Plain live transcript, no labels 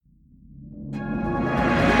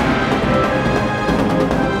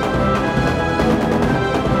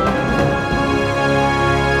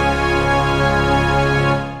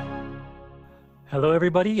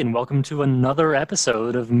everybody, and welcome to another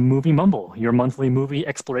episode of Movie Mumble, your monthly movie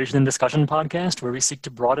exploration and discussion podcast where we seek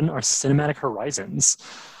to broaden our cinematic horizons.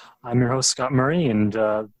 I'm your host, Scott Murray, and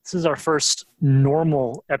this is our first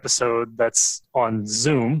normal episode that's on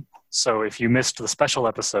Zoom. So if you missed the special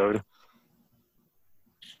episode,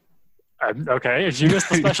 if you missed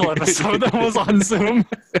the special episode that was on Zoom,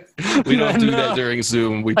 we don't do that during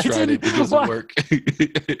Zoom. We tried it; it doesn't work.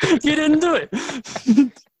 You didn't do it.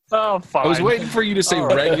 Oh, fine. I was waiting for you to say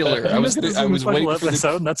regular. I was waiting for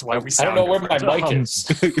episode. That's why we. I don't know where my mic is.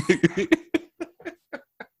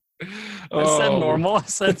 I said normal. I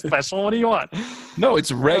said special. What do you want? No,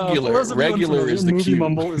 it's regular. Regular is the Movie cue.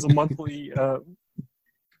 Mumble is a monthly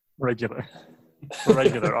regular.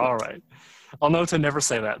 Regular. All right. I'll know to never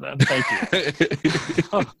say that then. Thank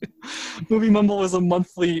you. Movie Mumble is a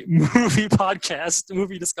monthly movie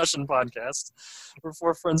discussion podcast, where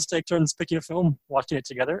four friends take turns picking a film, watching it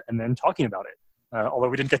together, and then talking about it. Although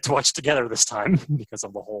we didn't get to watch together this time because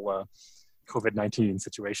of the whole COVID-19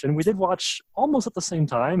 situation. We did watch almost at the same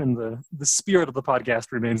time, and the spirit of the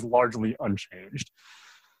podcast remains largely unchanged.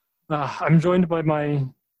 I'm joined by my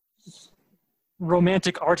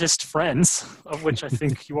romantic artist friends, of which I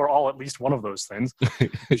think you are all at least one of those things.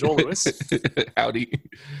 Joel Lewis. Howdy.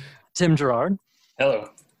 Tim Gerard. Hello.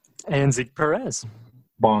 And Zeke Perez.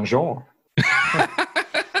 Bonjour.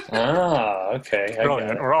 Okay.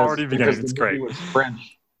 Brilliant. We're already beginning. It's great.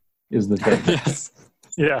 French is the thing.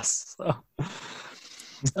 Yes.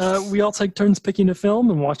 We all take turns picking a film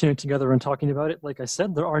and watching it together and talking about it. Like I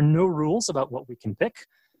said, there are no rules about what we can pick.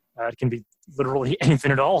 It can be literally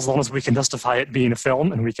anything at all, as long as we can justify it being a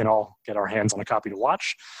film and we can all get our hands on a copy to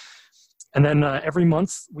watch. And then every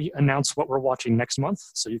month we announce what we're watching next month,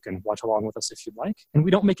 so you can watch along with us if you'd like. And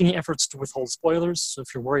we don't make any efforts to withhold spoilers, so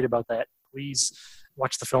if you're worried about that, please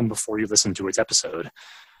watch the film before you listen to its episode.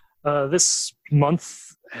 This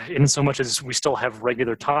month, in so much as we still have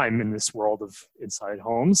regular time in this world of inside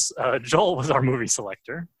homes, Joel was our movie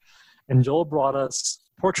selector, and Joel brought us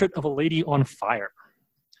Portrait of a Lady on Fire.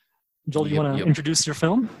 Joel, you want to introduce your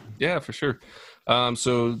film? Yeah, for sure.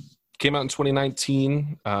 So came out in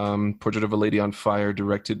 2019, Portrait of a Lady on Fire,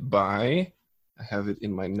 directed by, I have it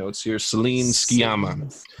in my notes here, Celine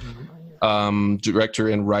Sciamma, director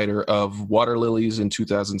and writer of Water Lilies in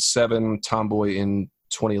 2007, Tomboy in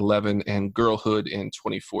 2011, and Girlhood in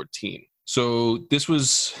 2014. So this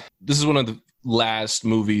is one of the last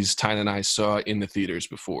movies Tyne and I saw in the theaters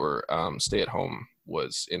before Stay at Home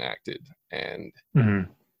was enacted, and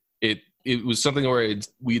It was something where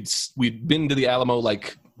we'd been to the Alamo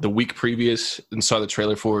like the week previous and saw the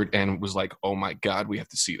trailer for it and was like, oh my God, we have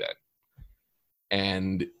to see that.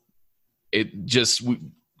 And it just,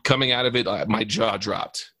 coming out of it, my jaw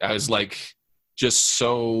dropped. I was like, just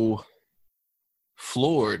so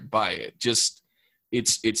floored by it. Just,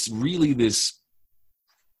 it's really this,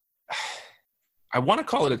 I want to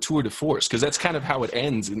call it a tour de force, because that's kind of how it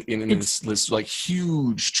ends in this like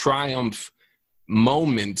huge triumph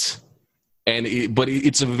moment. But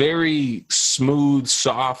it's a very smooth,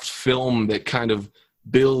 soft film that kind of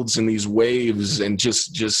builds in these waves and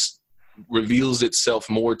just reveals itself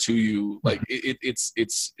more to you. Like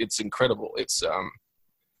it's incredible. It's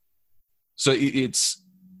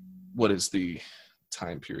what is the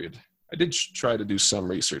time period? I did try to do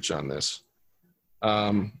some research on this.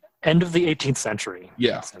 End of the 18th century.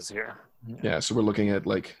 Yeah, it says here. Yeah, so we're looking at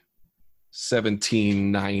like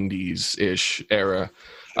 1790s-ish era.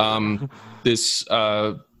 This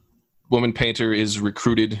woman painter is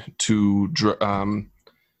recruited to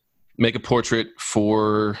make a portrait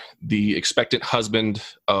for the expectant husband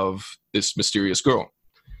of this mysterious girl,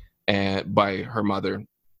 and by her mother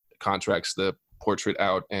contracts the portrait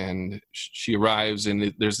out, and she arrives,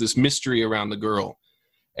 and there's this mystery around the girl,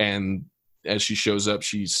 and as she shows up,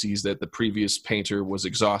 she sees that the previous painter was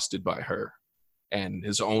exhausted by her and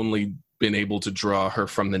has only been able to draw her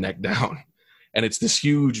from the neck down. And it's this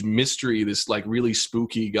huge mystery, this like really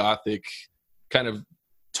spooky gothic kind of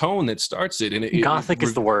tone that starts it. And gothic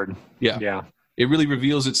is the word. Yeah. It really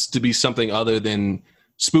reveals it to be something other than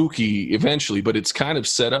spooky eventually, but it's kind of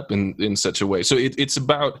set up in such a way. So it's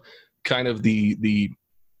about kind of the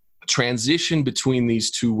transition between these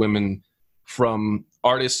two women from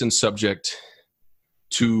artist and subject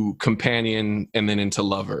to companion and then into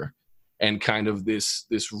lover, and kind of this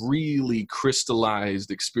really crystallized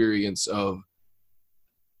experience of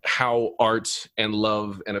how art and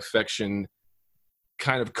love and affection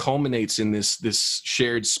kind of culminates in this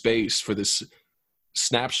shared space for this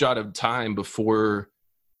snapshot of time before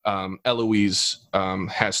Eloise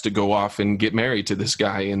has to go off and get married to this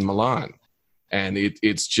guy in Milan. And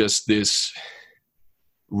it's just this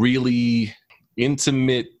really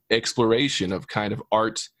intimate exploration of kind of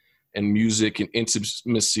art and music and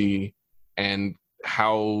intimacy, and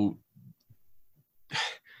how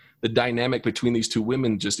the dynamic between these two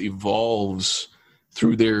women just evolves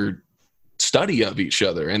through their study of each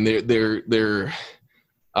other and their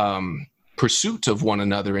pursuit of one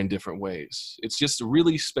another in different ways. It's just a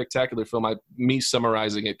really spectacular film. Me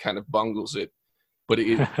summarizing it kind of bungles it, but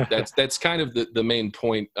that's kind of the main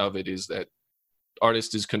point of it, is that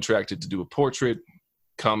artist is contracted to do a portrait,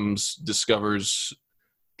 discovers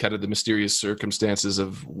kind of the mysterious circumstances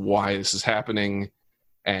of why this is happening,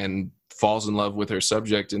 and falls in love with her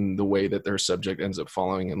subject in the way that their subject ends up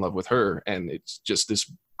falling in love with her. And it's just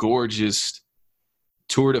this gorgeous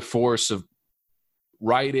tour de force of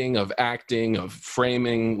writing, of acting, of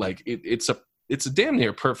framing. Like it's a damn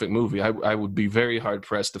near perfect movie. I would be very hard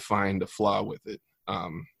pressed to find a flaw with it.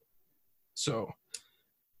 So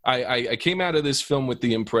I came out of this film with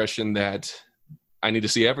the impression that I need to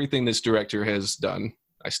see everything this director has done.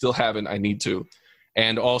 I still haven't. I need to.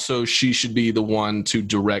 And also, she should be the one to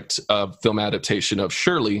direct a film adaptation of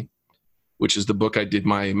Shirley, which is the book I did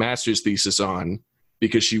my master's thesis on,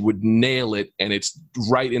 because she would nail it, and it's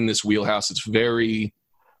right in this wheelhouse. It's very,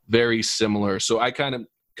 very similar. So I kind of,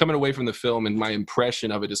 coming away from the film, and my impression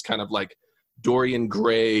of it is kind of like Dorian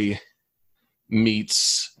Gray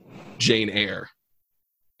meets Jane Eyre.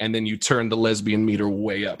 And then you turn the lesbian meter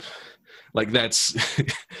way up. Like that's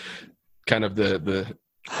kind of the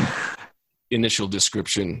initial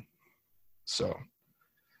description. So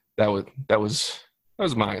that was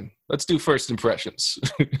mine. Let's do first impressions.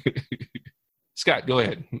 Scott, go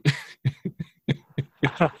ahead.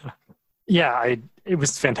 Yeah, it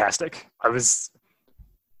was fantastic. I was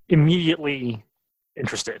immediately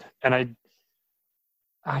interested, and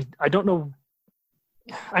I don't know.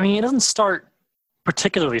 I mean, it doesn't start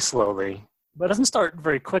particularly slowly, but it doesn't start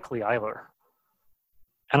very quickly either.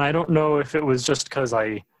 And I don't know if it was just because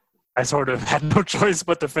I sort of had no choice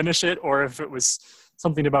but to finish it, or if it was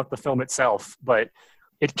something about the film itself, but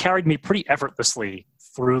it carried me pretty effortlessly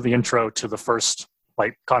through the intro to the first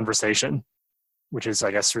conversation, which is,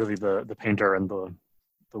 I guess, really the painter and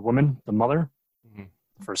the woman, the mother. Mm-hmm.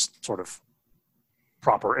 The first sort of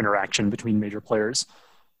proper interaction between major players.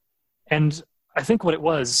 And I think what it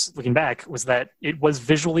was, looking back, was that it was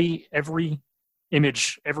visually, every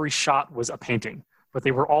image, every shot was a painting, but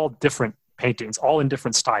they were all different paintings, all in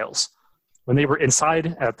different styles. When they were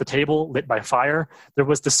inside at the table lit by fire, there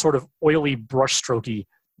was this sort of oily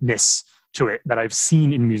brushstrokiness to it that I've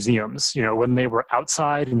seen in museums. You know, when they were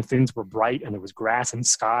outside and things were bright and there was grass and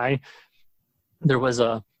sky, there was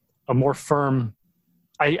a more firm,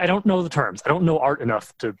 I don't know the terms. I don't know art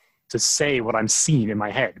enough to say what I'm seeing in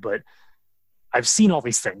my head, but I've seen all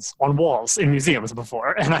these things on walls in museums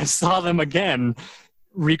before, and I saw them again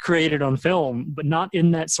recreated on film, but not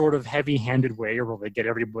in that sort of heavy-handed way where they get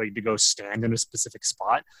everybody to go stand in a specific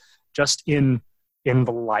spot, just in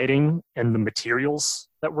the lighting and the materials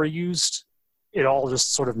that were used. It all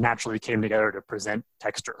just sort of naturally came together to present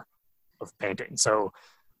texture of painting. So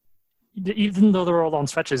even though there were long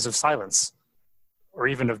stretches of silence, or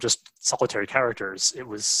even of just solitary characters, it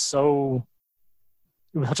was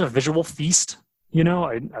such a visual feast. You know,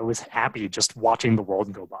 I was happy just watching the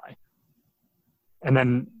world go by. And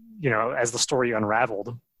then, you know, as the story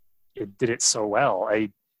unraveled, it did it so well.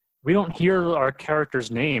 We don't hear our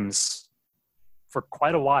characters' names for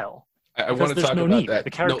quite a while. I want to talk about that.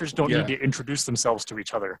 The characters don't need to introduce themselves to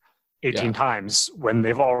each other 18 times when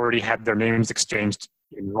they've already had their names exchanged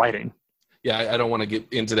in writing. Yeah, I don't want to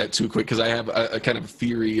get into that too quick because I have a kind of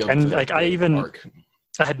theory of arc.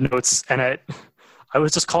 I had notes, and I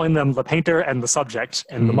was just calling them the painter and the subject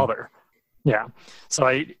and the mother. Yeah.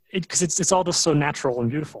 So because it's all just so natural and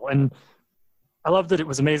beautiful. And I loved that. It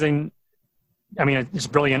was amazing. I mean, it's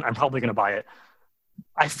brilliant. I'm probably going to buy it.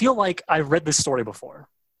 I feel like I've read this story before,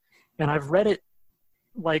 and I've read it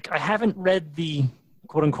I haven't read the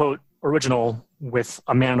quote unquote original with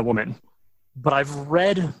a man and a woman, but I've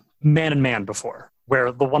read Man and Man before,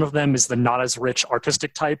 where the one of them is the not as rich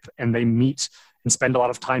artistic type, and they meet and spend a lot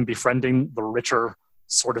of time befriending the richer,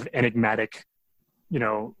 sort of enigmatic, you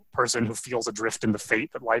know, person who feels adrift in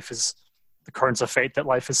the currents of fate that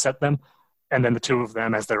life has set them. And then the two of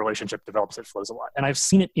them, as their relationship develops, it flows a lot. And I've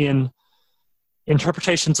seen it in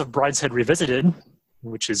interpretations of Brideshead Revisited,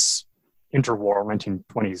 which is interwar,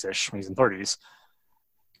 1920s-ish, 20s and 30s.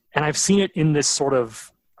 And I've seen it in this sort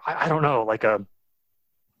of, I don't know, like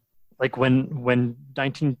when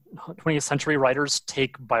 20th century writers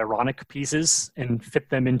take Byronic pieces and fit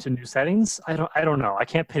them into new settings. I don't know. I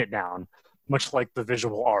can't pin it down. Much like the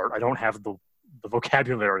visual art, I don't have the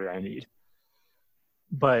vocabulary I need.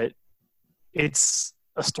 But it's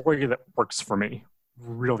a story that works for me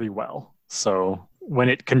really well. So when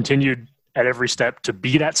it continued at every step to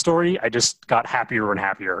be that story, I just got happier and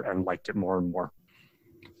happier and liked it more and more.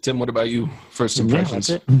 Tim, what about you? First impressions?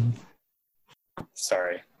 Yeah, that's it.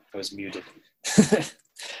 Sorry, I was muted. It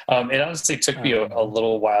honestly took me a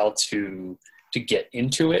little while to get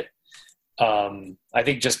into it. I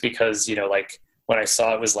think just because, like when I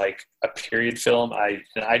saw it was like a period film,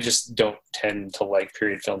 I just don't tend to like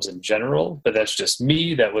period films in general, but that's just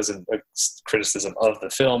me. That wasn't a criticism of the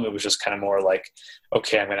film. It was just kind of more like,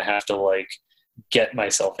 okay, I'm going to have to like get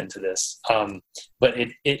myself into this. But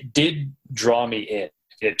it did draw me in.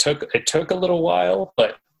 It took a little while,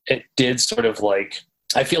 but it did sort of like,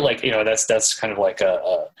 I feel like, that's kind of like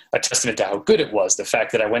a testament to how good it was. The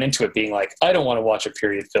fact that I went into it being like, I don't want to watch a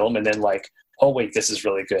period film. And then like, oh wait, this is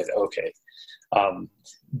really good. Okay.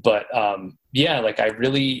 Like I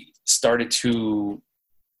really started to,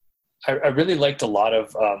 I really liked a lot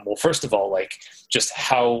of, well, first of all, like just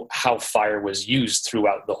how fire was used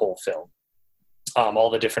throughout the whole film. All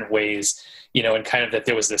the different ways, and kind of that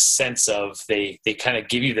there was this sense of they kind of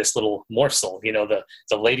give you this little morsel, the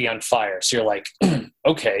lady on fire. So you're like,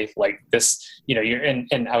 okay, like this, you're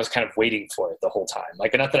and I was kind of waiting for it the whole time.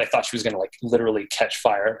 Like, not that I thought she was going to like literally catch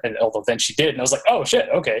fire, and although then she did, and I was like, oh shit,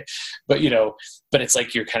 okay. But but it's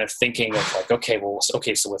like you're kind of thinking of like, okay,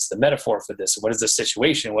 so what's the metaphor for this? What is the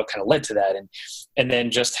situation? What kind of led to that? And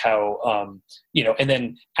then just how, and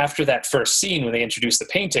then after that first scene when they introduce the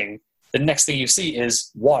painting, the next thing you see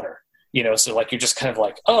is water, so like, you're just kind of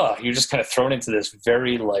like, you're just kind of thrown into this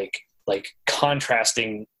very like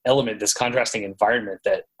contrasting element, this contrasting environment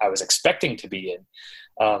that I was expecting to be in.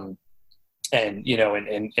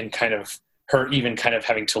 And kind of her even kind of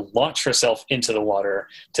having to launch herself into the water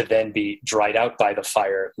to then be dried out by the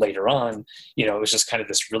fire later on, it was just kind of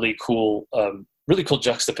this really cool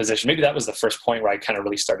juxtaposition. Maybe that was the first point where I kind of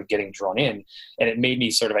really started getting drawn in, and it made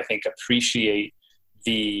me sort of, I think, appreciate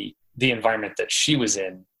the environment that she was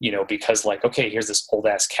in, because like, okay, here's this old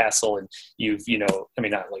ass castle, and you've,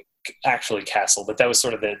 not like actually castle, but that was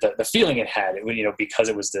sort of the feeling it had, because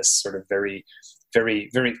it was this sort of very, very,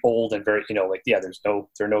 very old and very, like, yeah, there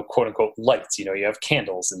are no quote unquote lights, you have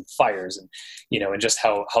candles and fires and, and just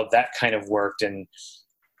how that kind of worked. And,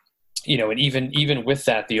 and even with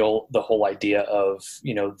that, the whole idea of,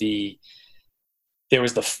 there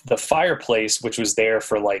was the fireplace, which was there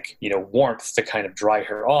for like, warmth to kind of dry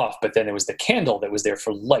her off. But then there was the candle that was there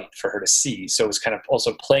for light for her to see. So it was kind of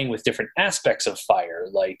also playing with different aspects of fire,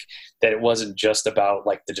 like that it wasn't just about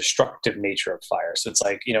like the destructive nature of fire. So it's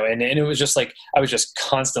like, and it was just like, I was just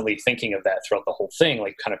constantly thinking of that throughout the whole thing,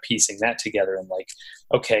 like kind of piecing that together and like,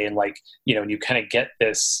 okay. And like, and you kind of get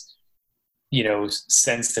this,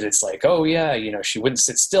 sense that it's like, oh yeah, she wouldn't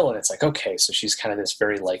sit still. And it's like, okay, so she's kind of this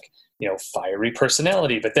very like, fiery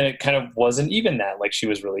personality, but then it kind of wasn't even that, like she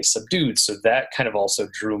was really subdued. So that kind of also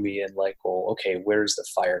drew me in like, well, okay, where's the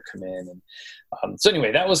fire come in? And so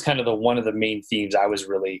anyway, that was kind of one of the main themes I was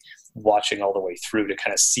really watching all the way through to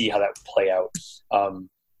kind of see how that would play out.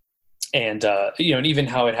 And even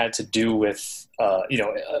how it had to do with,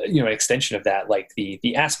 an extension of that, like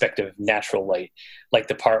the aspect of natural light, like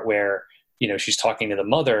the part where, she's talking to the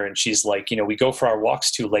mother and she's like, we go for our walks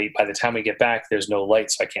too late. By the time we get back, there's no light,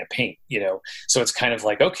 so I can't paint, So it's kind of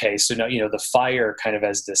like, okay, so now, the fire kind of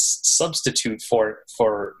as this substitute for,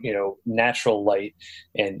 natural light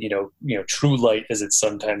and, true light as it's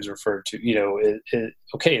sometimes referred to, it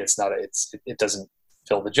doesn't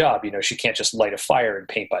fill the job. She can't just light a fire and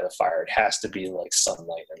paint by the fire. It has to be like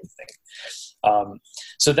sunlight and everything.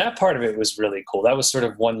 So that part of it was really cool. That was sort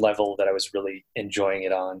of one level that I was really enjoying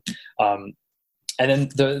it on. And then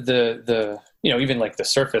the even like the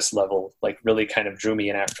surface level, like really kind of drew me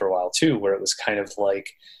in after a while too, where it was kind of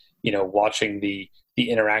like, watching the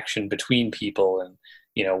interaction between people. And,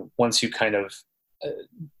 once you kind of,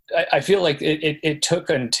 I feel like it took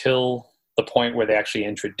until the point where they actually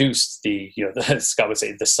introduced Scott would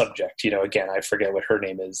say the subject, again, I forget what her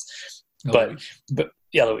name is, but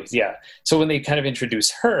yeah, Louise. Yeah. So when they kind of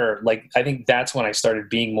introduce her, like, I think that's when I started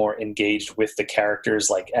being more engaged with the characters,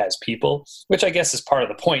 like as people, which I guess is part of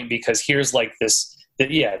the point, because here's like there's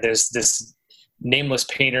this nameless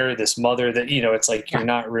painter, this mother that, it's like, they're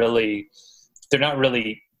not really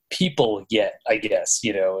people yet, I guess,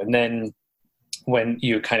 and then when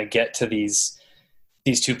you kind of get to these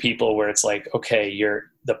two people where it's like, okay,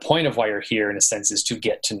 the point of why you're here in a sense is to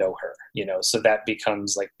get to know her, so that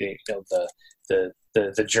becomes like the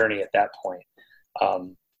journey at that point.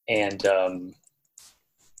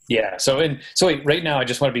 So wait, right now I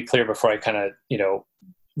just want to be clear before I kind of,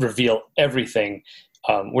 reveal everything.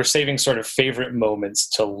 We're saving sort of favorite moments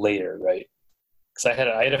till later, right? I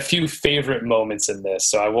had a few favorite moments in this,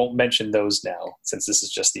 so I won't mention those now, since this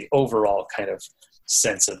is just the overall kind of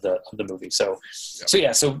sense of the movie. So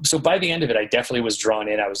by the end of it, I definitely was drawn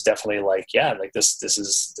in. I was definitely like, yeah, like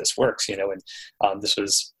this works, you know. And this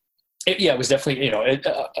was. It was definitely, you know,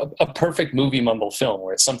 a perfect movie mumble film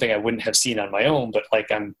where it's something I wouldn't have seen on my own, but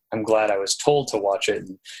like I'm glad I was told to watch it,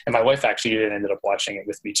 and my wife actually ended up watching it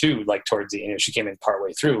with me too. Like towards the, you know, she came in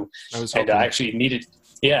partway through, and I actually needed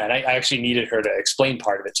her to explain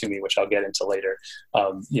part of it to me, which I'll get into later.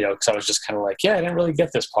 You know, because I was just kind of like, yeah, I didn't really get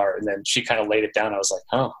this part, and then she kind of laid it down. I was like,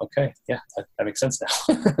 oh, okay, yeah, that makes sense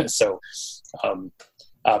now. So,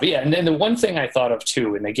 but yeah, and then the one thing I thought of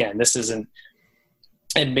too, and again, this isn't.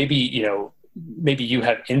 And maybe you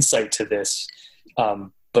have insight to this,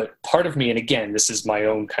 but part of me, and again, this is my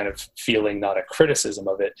own kind of feeling, not a criticism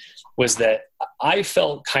of it, was that I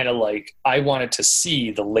felt kind of like I wanted to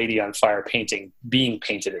see the Lady on Fire painting being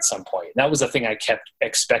painted at some point. That was the thing I kept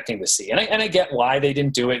expecting to see. And I get why they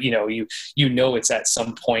didn't do it. You know, you know, it's at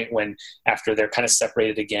some point when after they're kind of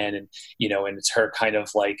separated again, and, you know, and it's her kind of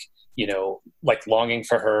like, you know, like longing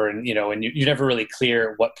for her, and, you know, and you're never really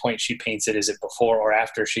clear at what point she paints it. Is it before or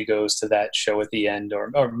after she goes to that show at the end,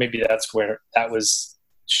 or maybe that's where that was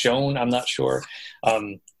shown. I'm not sure.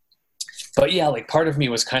 But yeah, like part of me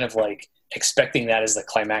was kind of like expecting that as the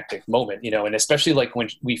climactic moment, you know, and especially like when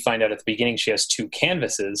we find out at the beginning she has 2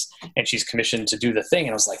 canvases and she's commissioned to do the thing.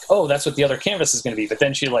 And I was like, oh, that's what the other canvas is going to be. But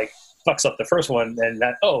then she like fucks up the first one, and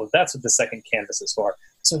that's what the second canvas is for.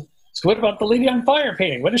 So what about the Lady on Fire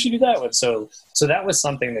painting? What did she do that with? So that was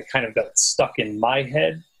something that kind of got stuck in my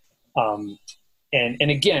head. And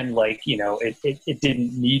again, like, you know, it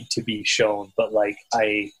didn't need to be shown, but like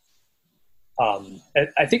I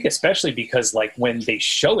think especially because like when they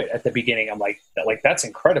show it at the beginning, I'm like that's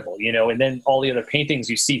incredible, you know, and then all the other paintings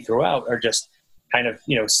you see throughout are just kind of,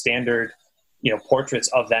 you know, standard, you know, portraits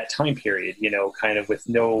of that time period, you know, kind of with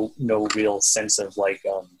no real sense of like,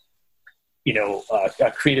 you know, a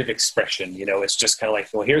creative expression. You know, it's just kind of like,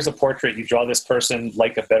 well, here's a portrait. You draw this person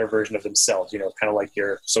like a better version of themselves, you know, kind of like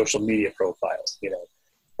your social media profiles, you know,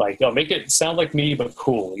 like, oh, make it sound like me, but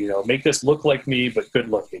cool, you know, make this look like me, but good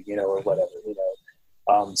looking, you know, or whatever, you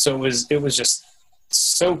know. So it was just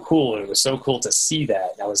so cool. It was so cool to see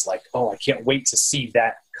that. And I was like, oh, I can't wait to see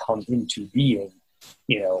that come into being,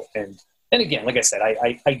 you know, and again, like I said,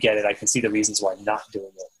 I get it. I can see the reasons why I'm not doing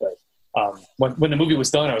it, but when the movie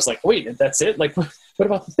was done, I was like, wait, that's it? Like, what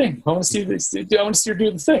about the thing? I want to see this. I want to see her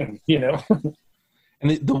do the thing, you know?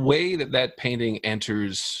 And the way that painting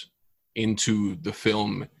enters into the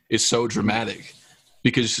film is so dramatic,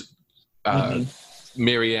 because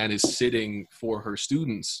Marianne is sitting for her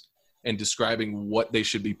students and describing what they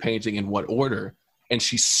should be painting in what order. And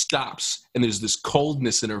she stops, and there's this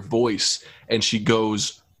coldness in her voice, and she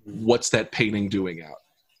goes, what's that painting doing out?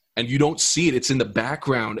 And you don't see it. It's in the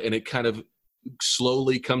background, and it kind of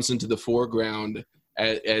slowly comes into the foreground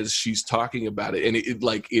as she's talking about it. And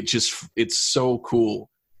it's so cool.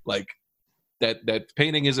 Like that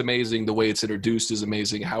painting is amazing. The way it's introduced is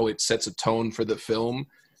amazing. How it sets a tone for the film,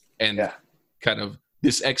 and kind of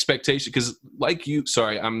this expectation. Because like you,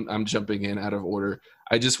 sorry, I'm jumping in out of order.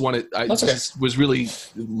 I just was really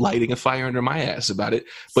lighting a fire under my ass about it.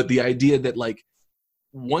 But the idea that like,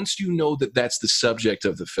 once you know that that's the subject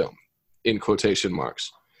of the film, in quotation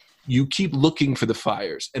marks, you keep looking for the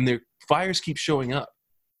fires, and their fires keep showing up.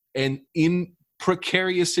 And in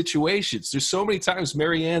precarious situations, there's so many times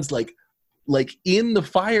Marianne's like in the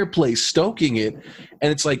fireplace stoking it,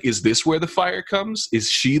 and it's like, is this where the fire comes? Is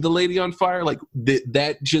she the Lady on Fire? Like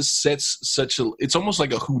that just sets such a, it's almost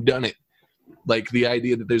like a whodunit. Like the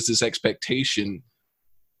idea that there's this expectation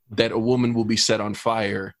that a woman will be set on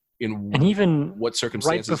fire. And even what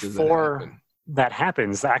circumstances right before that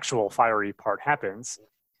happens, the actual fiery part happens,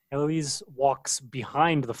 Eloise walks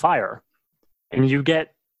behind the fire, and you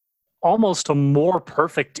get almost a more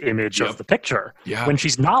perfect image of the picture when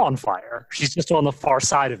she's not on fire. She's just on the far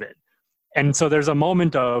side of it. And so there's a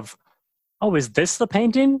moment of, oh, is this the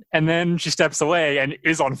painting? And then she steps away and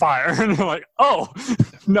is on fire. And you're like, oh,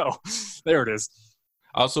 no, there it is.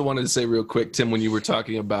 I also wanted to say real quick, Tim, when you were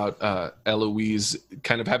talking about Eloise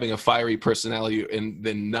kind of having a fiery personality and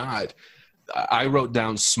then not, I wrote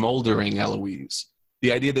down smoldering Eloise.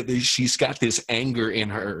 The idea that she's got this anger in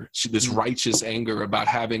her, this righteous anger about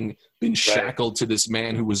having been shackled to this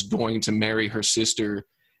man who was going to marry her sister,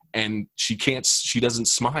 and she doesn't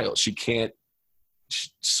smile. She can't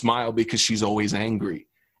smile because she's always angry.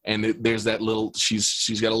 And there's that little,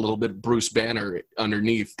 she's got a little bit Bruce Banner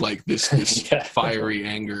underneath, like this fiery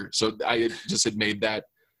anger. So I just had made that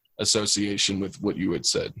association with what you had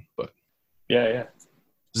said. But yeah.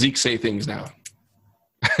 Zeke, say things now.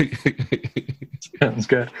 Sounds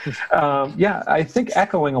good. Yeah, I think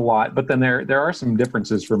echoing a lot, but then there are some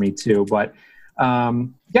differences for me too. But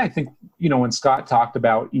yeah, I think when Scott talked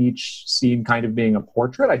about each scene kind of being a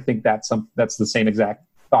portrait, I think that's the same exact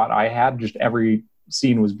thought I had. Just every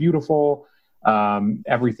scene was beautiful.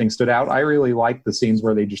 Everything stood out. I really liked the scenes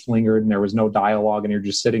where they just lingered and there was no dialogue, and you're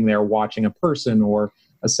just sitting there watching a person or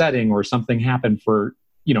a setting or something happen for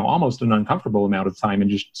almost an uncomfortable amount of time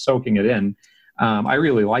and just soaking it in. I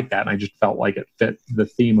really liked that, and I just felt like it fit the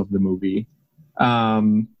theme of the movie.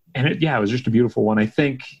 And it was just a beautiful one. I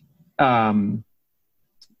think one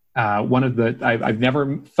of the I've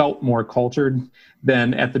never felt more cultured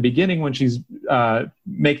than at the beginning when she's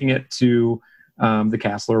making it to the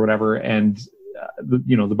castle or whatever, and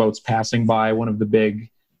the boat's passing by one of the big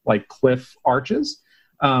cliff arches,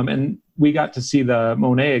 and we got to see the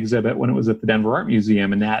Monet exhibit when it was at the Denver Art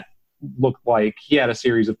Museum, and that looked like he had a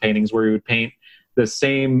series of paintings where he would paint the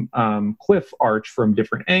same cliff arch from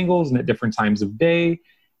different angles and at different times of day.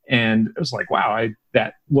 And it was like, wow,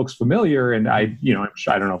 that looks familiar. And I don't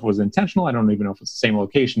know if it was intentional. I don't even know if it's the same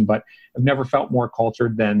location, but I've never felt more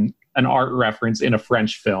cultured than an art reference in a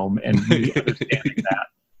French film and really understanding that.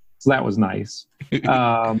 So that was nice.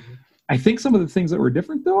 I think some of the things that were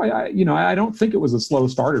different, though, I don't think it was a slow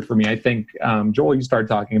starter for me. I think, Joel, you started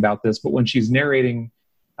talking about this, but when she's narrating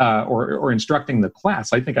or instructing the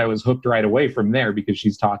class, I think I was hooked right away from there, because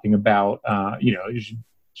she's talking about,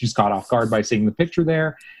 she's caught off guard by seeing the picture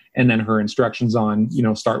there. And then her instructions on,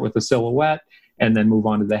 start with the silhouette and then move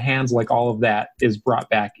on to the hands, all of that is brought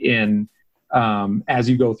back in as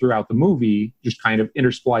you go throughout the movie, just kind of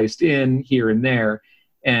interspliced in here and there.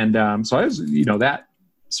 And so I was, that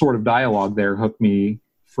sort of dialogue there hooked me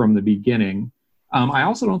from the beginning. I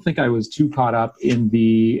also don't think I was too caught up in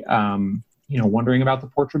the, wondering about the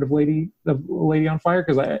portrait of Lady on Fire,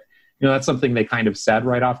 because that's something they kind of said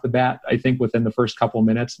right off the bat, I think within the first couple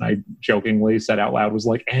minutes, and I jokingly said out loud, was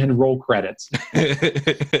like, and roll credits.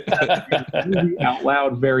 Out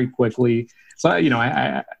loud very quickly. So, I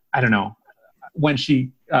don't know. When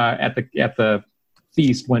she, at the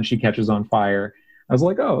feast, when she catches on fire, I was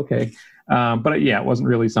like, oh, okay. But it wasn't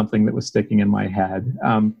really something that was sticking in my head.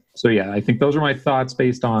 So I think those are my thoughts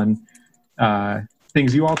based on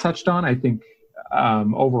things you all touched on. I think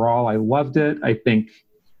overall I loved it. I think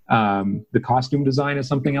the costume design is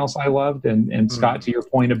something else I loved. And Scott, to your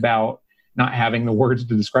point about not having the words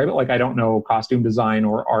to describe it, I don't know costume design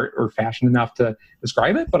or art or fashion enough to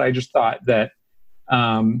describe it, but I just thought that,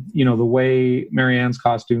 the way Marianne's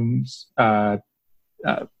costumes,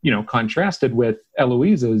 contrasted with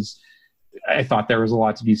Eloise's, I thought there was a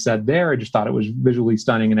lot to be said there. I just thought it was visually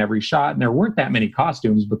stunning in every shot, and there weren't that many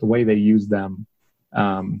costumes, but the way they used them,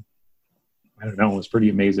 I don't know, it was pretty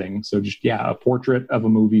amazing. So just, a portrait of a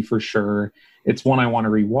movie for sure. It's one I want to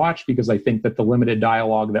rewatch because I think that the limited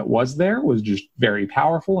dialogue that was there was just very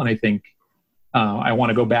powerful. And I think I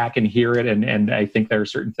want to go back and hear it. And I think there are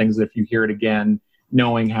certain things that if you hear it again,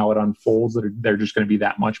 knowing how it unfolds, they're just going to be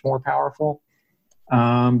that much more powerful.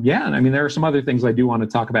 And I mean, there are some other things I do want to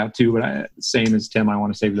talk about too, but same as Tim, I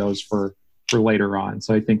want to save those for later on.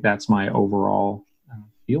 So I think that's my overall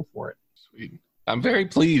feel for it. Sweet. I'm very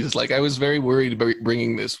pleased. I was very worried about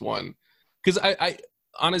bringing this one because I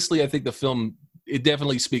honestly, I think the film, it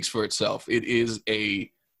definitely speaks for itself. It is a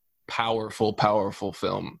powerful, powerful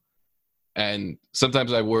film. And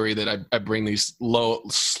sometimes I worry that I bring these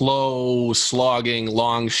slow, slogging,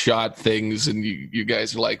 long shot things, and you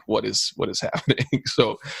guys are like, "What is happening?"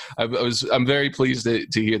 So I'm very pleased to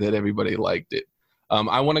hear that everybody liked it.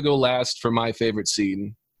 I want to go last for my favorite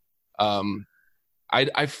scene.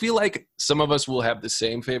 I feel like some of us will have the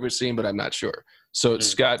same favorite scene, but I'm not sure. So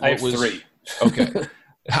Scott, I have three. Okay.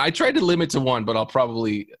 I tried to limit to one, but I'll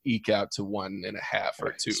probably eke out to 1.5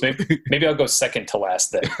 or 2. So maybe I'll go second to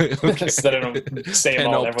last then. Okay. So that I don't say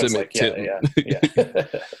them all. Everyone's like, yeah.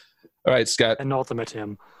 All right, Scott. Penultimate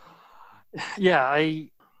him. Yeah,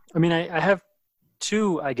 I mean, I have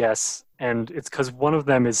 2, I guess, and it's because one of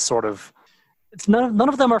them is sort of, it's none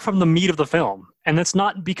of them are from the meat of the film. And it's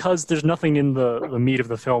not because there's nothing in the meat of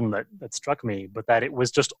the film that struck me, but that it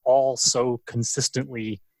was just all so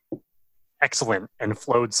consistently excellent and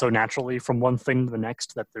flowed so naturally from one thing to the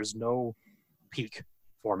next that there's no peak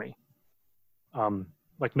for me.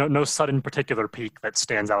 No sudden particular peak that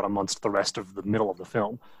stands out amongst the rest of the middle of the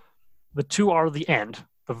film. The 2 are the end,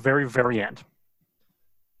 the very, very end.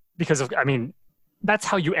 Because that's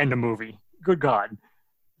how you end a movie. Good God.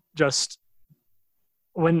 Just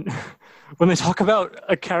when they talk about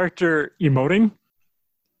a character emoting,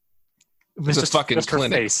 it's just fucking her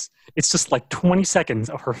face. It's just 20 seconds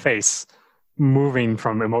of her face moving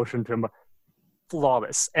from emotion to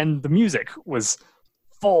flawless, and the music was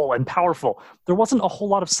full and powerful. There wasn't a whole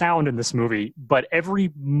lot of sound in this movie, but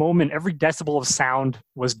every moment, every decibel of sound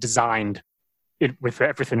was designed with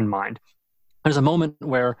everything in mind. There's a moment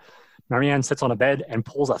where Marianne sits on a bed and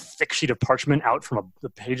pulls a thick sheet of parchment out from the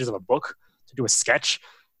pages of a book to do a sketch.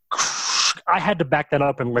 I had to back that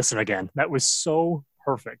up and listen again. That was so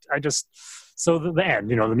perfect. So the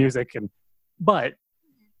end, the music, but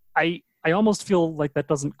I almost feel like that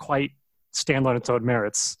doesn't quite stand on its own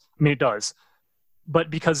merits. I mean, it does. But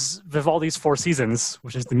because Vivaldi's Four Seasons,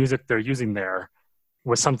 which is the music they're using there,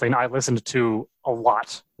 was something I listened to a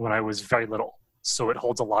lot when I was very little. So it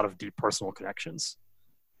holds a lot of deep personal connections.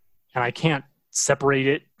 And I can't separate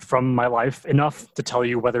it from my life enough to tell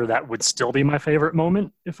you whether that would still be my favorite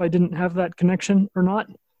moment if I didn't have that connection or not.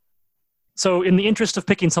 So in the interest of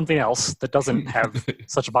picking something else that doesn't have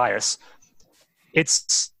such a bias,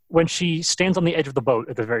 it's when she stands on the edge of the boat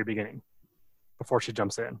at the very beginning before she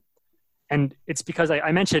jumps in. And it's because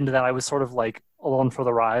I mentioned that I was sort of like along for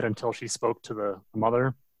the ride until she spoke to the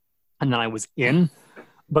mother, and then I was in.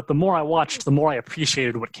 But the more I watched, the more I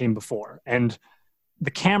appreciated what came before. And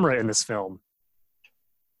the camera in this film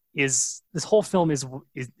is to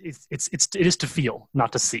feel,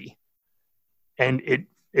 not to see. And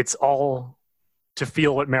it's all to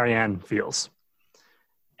feel what Marianne feels.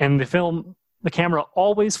 And the camera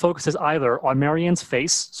always focuses either on Marianne's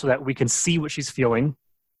face so that we can see what she's feeling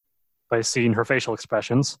by seeing her facial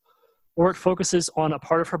expressions, or it focuses on a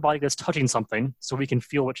part of her body that's touching something so we can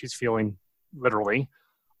feel what she's feeling literally,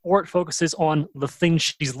 or it focuses on the thing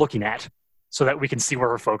she's looking at so that we can see where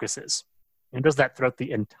her focus is. And it does that throughout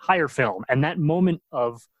the entire film. And that moment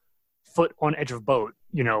of foot on edge of boat,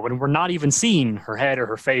 when we're not even seeing her head or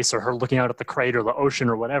her face or her looking out at the crate or the ocean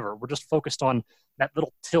or whatever, we're just focused on that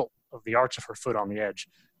little tilt of the arch of her foot on the edge,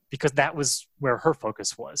 because that was where her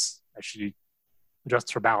focus was as she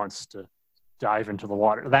adjusts her balance to dive into the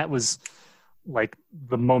water. That was like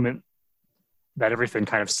the moment that everything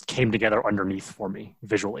kind of came together underneath for me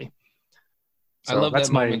visually. So I love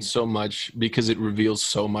that moment so much because it reveals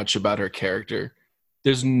so much about her character.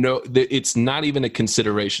 It's not even a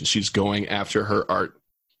consideration. She's going after her art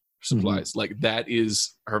supplies. Mm-hmm. Like, that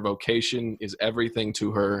is her vocation, is everything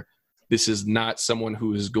to her. This is not someone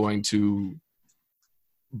who is going to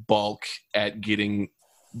balk at getting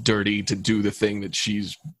dirty to do the thing that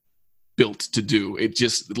she's built to do. It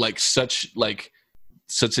just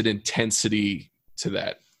such an intensity to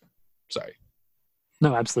that. Sorry.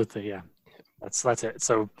 No, absolutely. Yeah. That's it.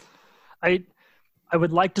 So I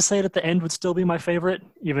would like to say that the end would still be my favorite,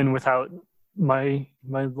 even without my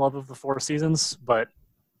love of the Four Seasons. But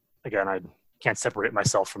again, I can't separate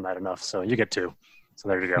myself from that enough. So you get two. So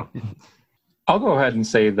there you go. I'll go ahead and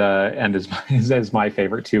say the end is my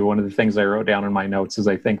favorite too. One of the things I wrote down in my notes is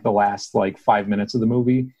I think the last 5 minutes of the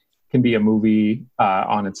movie can be a movie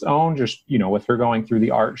on its own, just, with her going through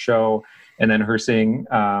the art show and then her seeing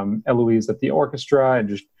Eloise at the orchestra, and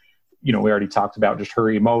just, we already talked about just her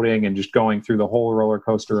emoting and just going through the whole roller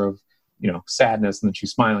coaster of, sadness, and then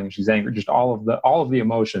she's smiling and she's angry, just all of the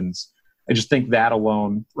emotions. I just think that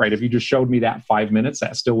alone, right? If you just showed me that 5 minutes,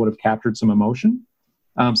 that still would have captured some emotion.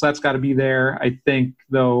 So that's got to be there. I think,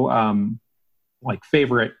 though,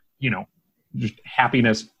 favorite, just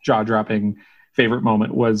happiness, jaw-dropping favorite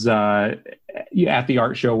moment was at the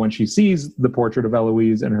art show when she sees the portrait of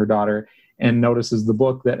Eloise and her daughter and notices the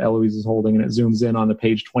book that Eloise is holding, and it zooms in on the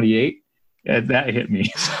page 28. That hit me.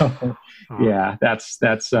 So, yeah,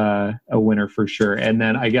 that's a winner for sure. And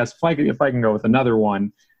then I guess if I can go with another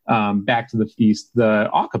one, Back to the Feast, the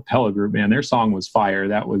a cappella group, man, their song was fire.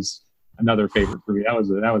 That was another favorite for me. That was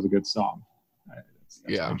a good song. That's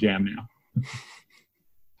my jam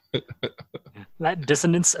now. That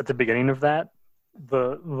dissonance at the beginning of that,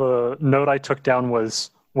 the note I took down was,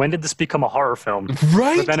 when did this become a horror film?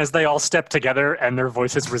 Right. But then as they all step together and their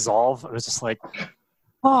voices resolve, I was just like,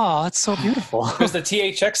 oh, that's so beautiful. It was the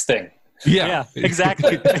THX thing. Yeah,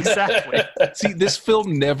 exactly. See, this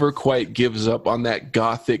film never quite gives up on that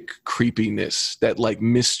gothic creepiness, that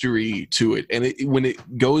mystery to it. And when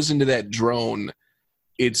it goes into that drone,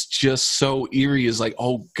 it's just so eerie. It's like,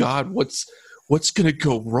 oh God, what's going to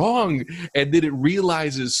go wrong? And then it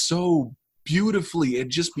realizes so beautifully, it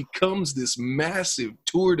just becomes this massive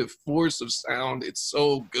tour de force of sound. It's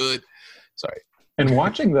so good. Sorry. And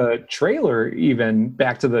watching the trailer, even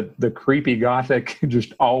back to the creepy gothic,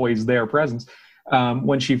 just always there presence.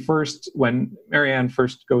 When Marianne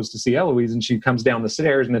first goes to see Eloise and she comes down the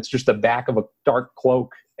stairs and it's just the back of a dark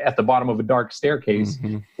cloak at the bottom of a dark staircase.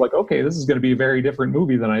 Mm-hmm. Okay, this is going to be a very different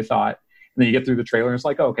movie than I thought. And then you get through the trailer and it's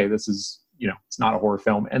like, okay, this is, it's not a horror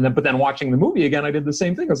film. And then, but then watching the movie again, I did the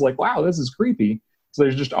same thing. I was like, wow, this is creepy. So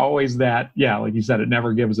there's just always that, like you said, it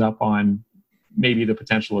never gives up on maybe the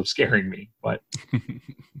potential of scaring me. But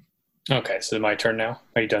okay, so my turn now.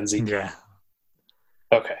 Are you done, Zeke? Yeah.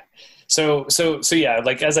 Okay. So yeah,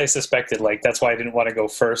 like as I suspected, like that's why I didn't want to go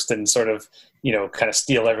first and sort of, kind of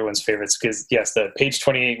steal everyone's favorites, because yes, the page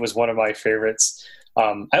 28 was one of my favorites.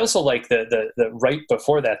 I also like the right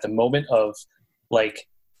before that, the moment of like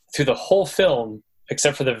through the whole film,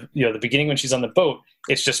 except for the beginning when she's on the boat,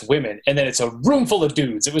 it's just women, and then it's a room full of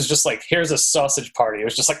dudes. It was just like, here's a sausage party. It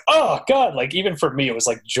was just like, oh God, like even for me, it was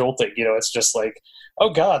like jolting. It's just like, oh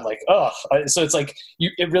God, like oh. So it's like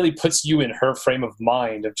it really puts you in her frame of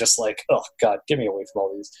mind of just like, oh God, get me away from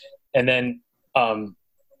all these. And then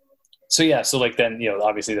so like then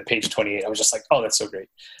obviously the page 28, I was just like, oh, that's so great.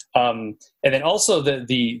 And then also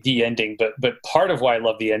the ending, but part of why I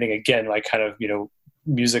love the ending, again, like kind of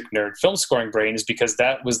music nerd film scoring brain, is because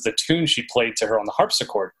that was the tune she played to her on the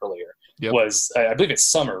harpsichord earlier. Yep. Was I believe it's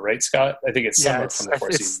Summer, right, Scott? I think it's Summer from the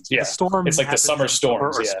Four Seasons. Yeah, storm, it's like the summer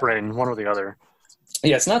storms, or spring, one or the other.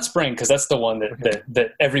 Yeah, it's not spring because that's the one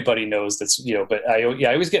that everybody knows. That's but I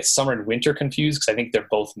always get summer and winter confused because I think they're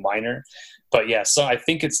both minor. But yeah, so I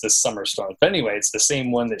think it's the summer storm. But anyway, it's the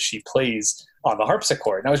same one that she plays on the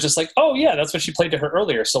harpsichord. And I was just like, oh yeah, that's what she played to her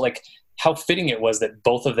earlier. So like how fitting it was that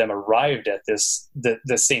both of them arrived at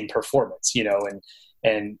the same performance,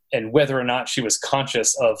 and whether or not she was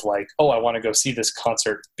conscious of like, oh, I want to go see this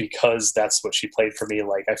concert because that's what she played for me.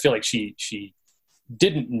 Like I feel like she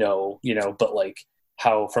didn't know, but like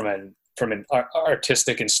how from an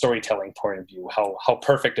artistic and storytelling point of view, how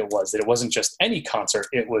perfect it was that it wasn't just any concert,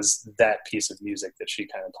 it was that piece of music that she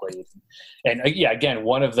kind of played. And yeah, again,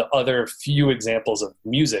 one of the other few examples of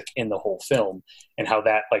music in the whole film and how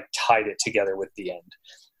that like tied it together with the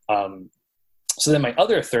end. So then my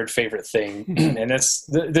other third favorite thing, and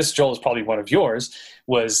this Joel is probably one of yours,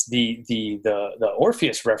 was the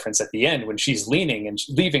Orpheus reference at the end when she's leaving,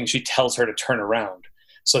 she tells her to turn around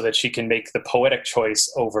so that she can make the poetic choice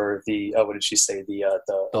over the what did she say,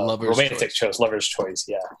 the romantic choice, lover's choice.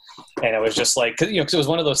 Yeah. And it was just like, because it was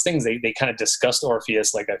one of those things they kind of discussed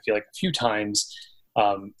Orpheus, like I feel like a few times.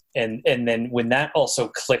 And then when that also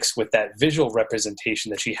clicks with that visual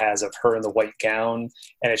representation that she has of her in the white gown,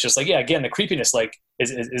 and it's just like, yeah, again, the creepiness, like,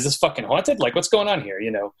 is this fucking haunted? Like, what's going on here?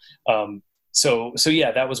 So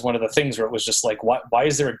yeah, that was one of the things where it was just like, why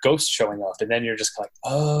is there a ghost showing up? And then you're just like,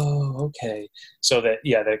 oh, okay. So that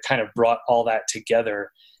kind of brought all that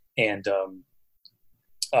together. And,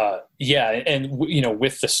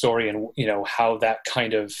 with the story and, how that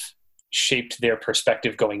kind of shaped their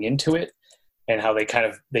perspective going into it, and how they kind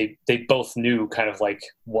of, they both knew kind of like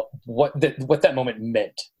what that moment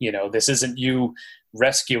meant. This isn't you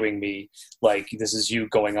rescuing me, like this is you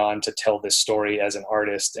going on to tell this story as an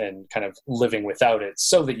artist and kind of living without it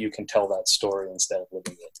so that you can tell that story instead of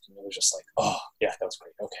living it. And it was just like, oh yeah, that was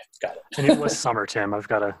great. Okay, got it. And it was summer, Tim. I've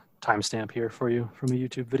got a timestamp here for you from a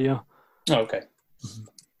YouTube video. Oh, okay. Mm-hmm.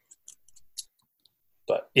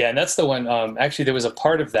 But yeah, and that's the one. Actually, there was a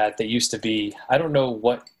part of that used to be, I don't know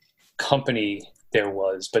what company there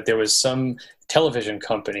was, but there was some television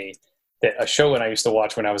company that a show when I used to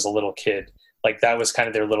watch when I was a little kid, like that was kind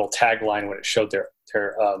of their little tagline when it showed their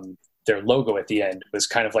logo at the end, was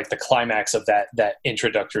kind of like the climax of that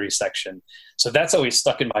introductory section. So that's always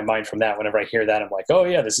stuck in my mind from that. Whenever I hear that, I'm like, oh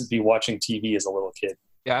yeah, this is me watching TV as a little kid.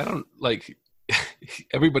 Yeah, I don't like.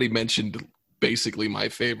 Everybody mentioned basically my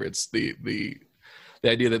favorites. The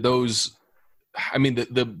idea that those, I mean,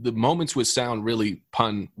 the moments with sound really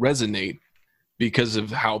resonate because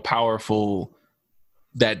of how powerful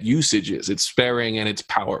that usage is. It's sparing and it's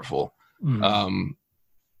powerful. Mm-hmm.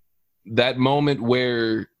 That moment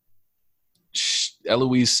where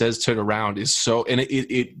Eloise says turn around is so, and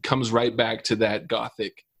it comes right back to that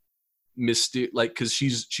gothic like, cause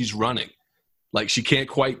she's running, like she can't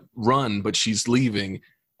quite run, but she's leaving.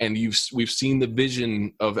 And we've seen the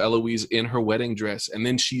vision of Eloise in her wedding dress, and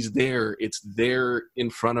then she's there. It's there in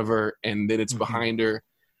front of her, and then it's behind her.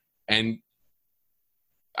 And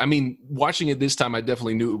I mean, watching it this time, I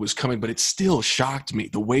definitely knew it was coming, but it still shocked me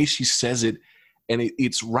the way she says it, and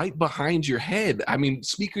it's right behind your head. I mean,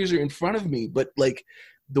 speakers are in front of me, but like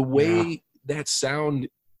the way that sound,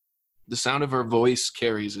 the sound of her voice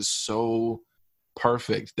carries is so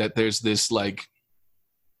perfect that there's this like.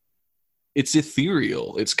 It's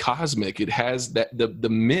ethereal, it's cosmic, it has that the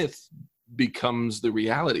myth becomes the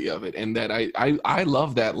reality of it. And that I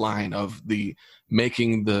love that line of the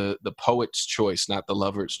making the poet's choice, not the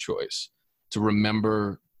lover's choice, to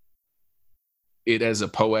remember it as a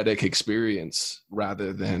poetic experience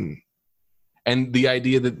rather than And the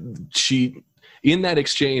idea that she, in that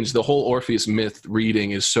exchange, the whole Orpheus myth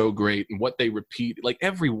reading is so great, and what they repeat, like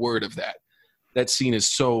every word of that scene is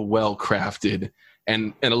so well crafted,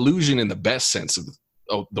 and an illusion in the best sense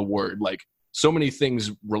of the word. Like, so many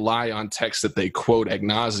things rely on text that they quote ad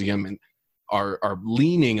nauseum and are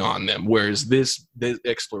leaning on them, whereas the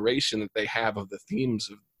exploration that they have of the themes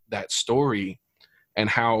of that story, and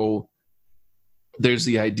how there's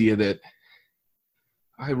the idea that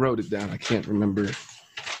I wrote it down, I can't remember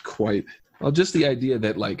quite. Well, just the idea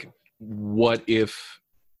that, like, what if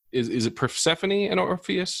is it Persephone and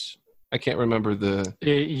Orpheus? I can't remember the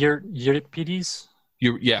Euripides.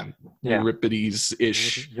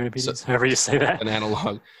 Euripides-ish. Euripides, however you say that. An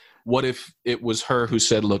analog. What if it was her who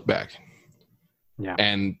said, "Look back"? Yeah.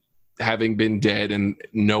 And having been dead and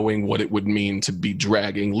knowing what it would mean to be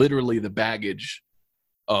dragging literally the baggage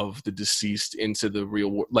of the deceased into the real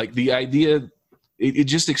world. Like, the idea, it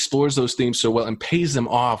just explores those themes so well and pays them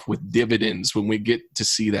off with dividends when we get to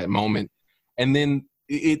see that moment. And then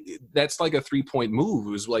that's like a 3-point move.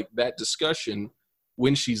 It was like that discussion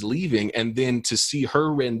when she's leaving, and then to see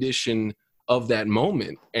her rendition of that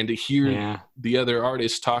moment, and to hear the other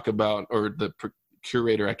artists talk about, or the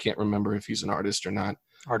curator, I can't remember if he's an artist or not.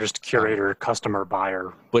 Artist, curator, customer,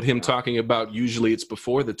 buyer. But him talking about, usually it's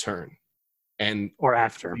before the turn, and or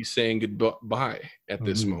after. He's saying goodbye at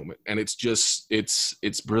this moment. And it's just,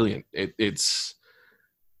 it's brilliant. It's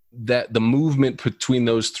that the movement between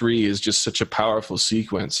those three is just such a powerful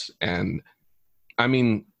sequence. And I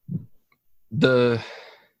mean,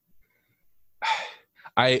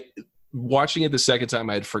 watching it the second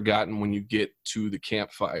time, I had forgotten when you get to the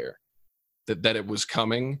campfire that it was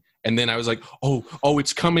coming. And then I was like, oh,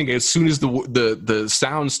 it's coming. As soon as the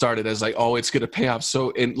sound started, I was like, oh, it's going to pay off.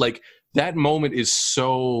 So, and like, that moment is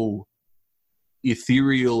so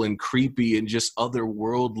ethereal and creepy and just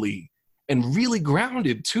otherworldly and really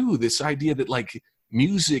grounded too. This idea that, like,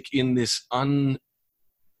 music in this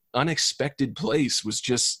unexpected place was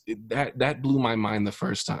just, that blew my mind the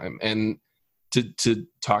first time. And to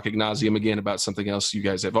talk ad nauseum again about something else you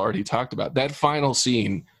guys have already talked about, that final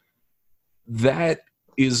scene, that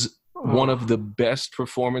is one of the best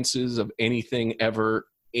performances of anything ever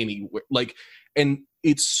anywhere. Like, and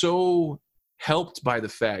it's so helped by the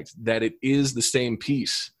fact that it is the same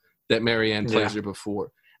piece that Marianne plays her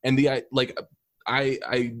before. And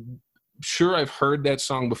I'm sure I've heard that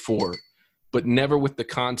song before, but never with the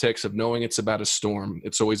context of knowing it's about a storm.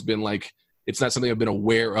 It's always been like, it's not something I've been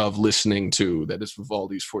aware of listening to, that is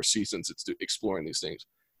Vivaldi's Four Seasons. It's exploring these things.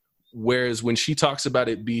 Whereas when she talks about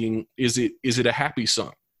it being, is it a happy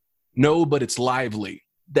song? No, but it's lively.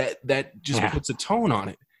 That just puts a tone on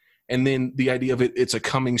it. And then the idea of it's a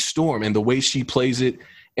coming storm, and the way she plays it.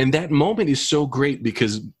 And that moment is so great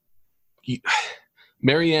because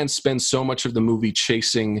Marianne spends so much of the movie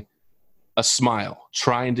chasing a smile,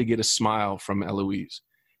 trying to get a smile from Eloise.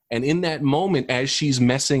 And in that moment, as she's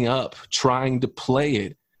messing up, trying to play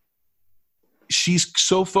it, she's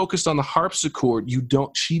so focused on the harpsichord,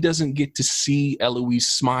 she doesn't get to see Eloise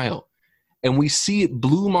smile. And we see it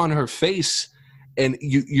bloom on her face. And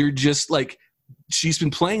you're just like, she's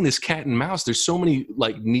been playing this cat and mouse. There's so many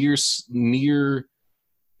like near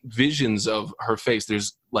visions of her face.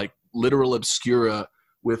 There's like literal obscura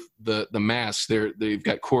with the mask. They've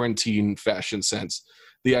got quarantine fashion sense.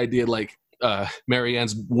 The idea, like,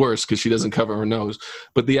 Marianne's worse because she doesn't cover her nose.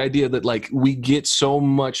 But the idea that, like, we get so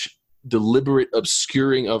much deliberate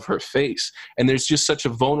obscuring of her face. And there's just such a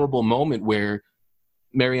vulnerable moment where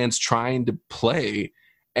Marianne's trying to play,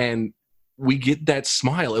 and we get that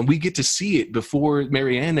smile, and we get to see it before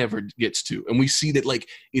Marianne ever gets to. And we see that, like,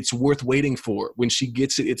 it's worth waiting for. When she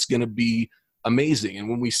gets it, it's going to be amazing. And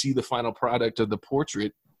when we see the final product of the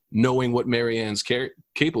portrait, knowing what Marianne's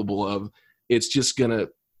capable of, it's just going to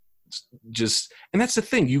and that's the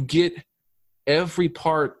thing. You get every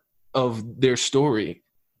part of their story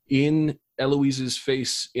in Eloise's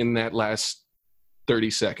face in that last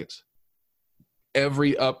 30 seconds.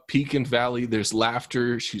 Every up, peak, and valley, there's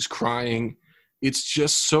laughter. She's crying. It's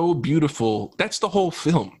just so beautiful. That's the whole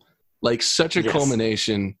film. Like, such a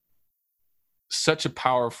culmination, such a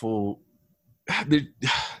powerful.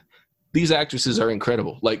 These actresses are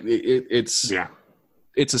incredible. Like, it's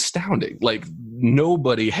astounding. Like,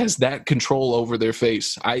 nobody has that control over their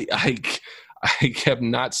face. I have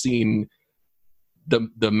not seen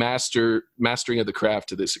the mastering of the craft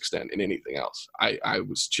to this extent in anything else. I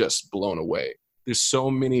was just blown away. There's so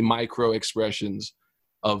many micro expressions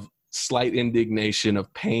of slight indignation,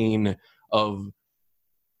 of pain, of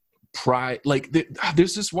pride. Like,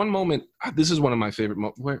 there's this one moment. This is one of my favorite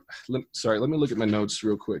moments. Let me look at my notes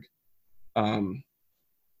real quick.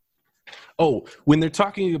 Oh, when they're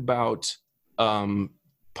talking about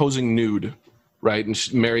posing nude, right?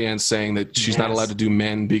 And Marianne's saying that she's not allowed to do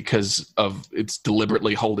men because of it's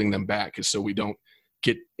deliberately holding them back, so we don't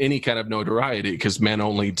get any kind of notoriety because men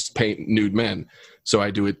only paint nude men. So I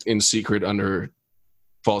do it in secret under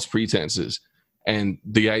false pretenses. And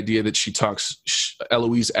the idea that she talks,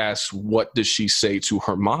 Eloise asks, what does she say to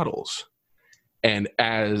her models? And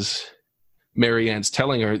as Marianne's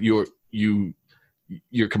telling her,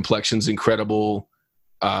 your complexion's incredible,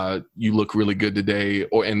 you look really good today,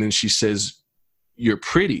 and then she says, you're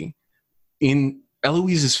pretty. In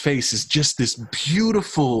Eloise's face is just this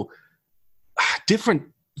beautiful, different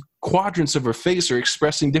quadrants of her face are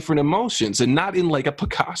expressing different emotions, and not in like a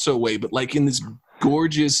Picasso way, but like in this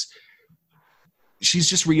gorgeous, she's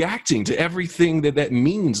just reacting to everything that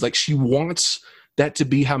means. Like she wants that to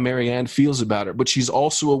be how Marianne feels about her, but she's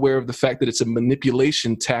also aware of the fact that it's a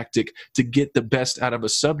manipulation tactic to get the best out of a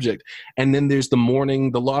subject. And then there's the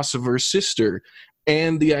mourning, the loss of her sister,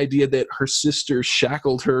 and the idea that her sister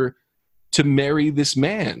shackled her to marry this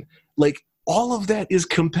man. Like all of that is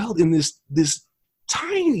compelled in this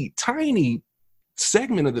tiny, tiny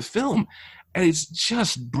segment of the film, and it's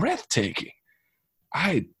just breathtaking.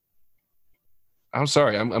 I'm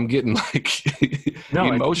sorry, I'm getting like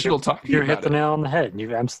emotional talking about it. You hit the nail on the head.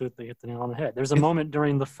 You absolutely hit the nail on the head. There's a moment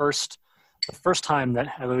during the first time that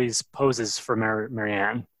Eloise poses for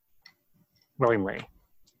Marianne willingly,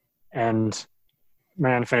 and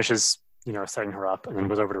Marianne finishes, setting her up, and then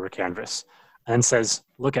goes over to her canvas, and then says,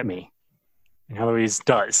 "Look at me," and Eloise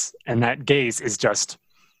does, and that gaze is just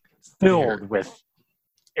filled with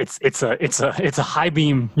it's a high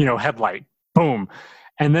beam, headlight, boom.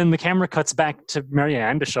 And then the camera cuts back to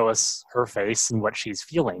Marianne to show us her face and what she's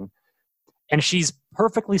feeling. And she's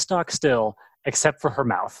perfectly stock still, except for her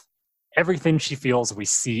mouth. Everything she feels, we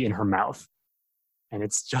see in her mouth. And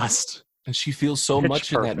it's just... And she feels so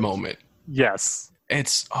much perfect in that moment. Yes.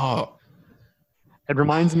 It's, It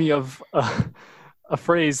reminds me of a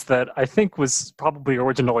phrase that I think was probably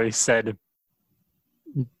originally said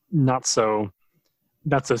not so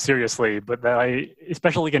seriously, but that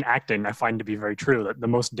especially in acting, I find to be very true, that the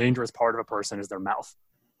most dangerous part of a person is their mouth.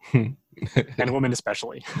 And women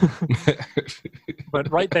especially.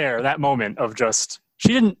 But right there, that moment of just,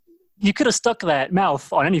 you could have stuck that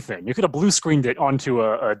mouth on anything. You could have blue screened it onto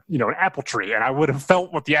an apple tree, and I would have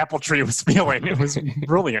felt what the apple tree was feeling. It was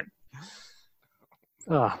brilliant.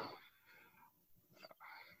 The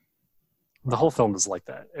whole film is like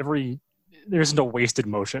that. There's no wasted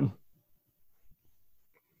motion.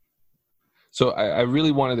 So I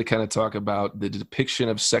really wanted to kind of talk about the depiction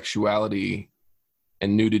of sexuality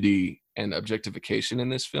and nudity and objectification in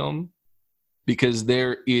this film, because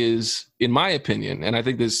there is, in my opinion, and I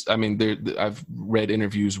think I've read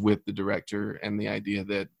interviews with the director, and the idea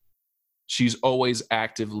that she's always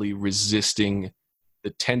actively resisting the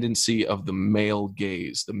tendency of the male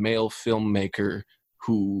gaze, the male filmmaker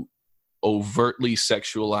who overtly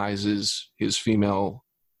sexualizes his female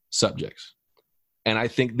subjects. And I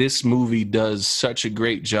think this movie does such a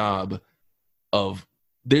great job of,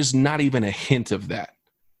 there's not even a hint of that.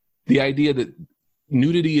 The idea that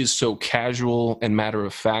nudity is so casual and matter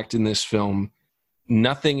of fact in this film,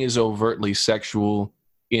 nothing is overtly sexual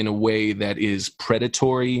in a way that is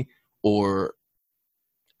predatory or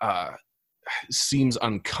seems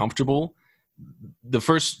uncomfortable.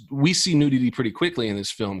 We see nudity pretty quickly in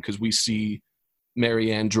this film because we see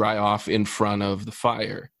Marianne dry off in front of the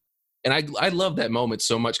fire. And I love that moment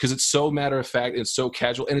so much because it's so matter of fact, it's so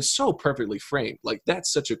casual, and it's so perfectly framed. Like,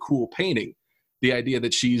 that's such a cool painting. The idea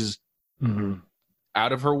that she's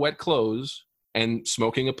out of her wet clothes and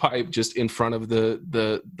smoking a pipe just in front of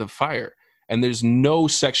the fire. And there's no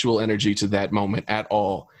sexual energy to that moment at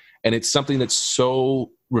all. And it's something that's so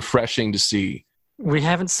refreshing to see. We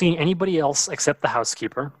haven't seen anybody else except the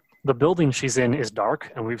housekeeper. The building she's in is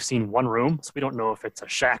dark, and we've seen one room, so we don't know if it's a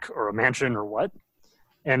shack or a mansion or what.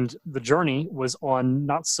 And the journey was on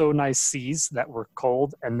not so nice seas that were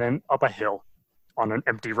cold, and then up a hill on an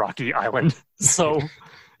empty rocky island. So,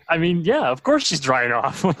 I mean, yeah, of course she's drying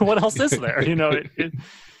off. What else is there?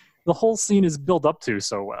 The whole scene is built up to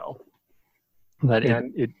so well that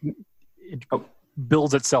it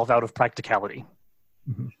builds itself out of practicality.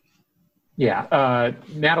 Mm-hmm. Yeah,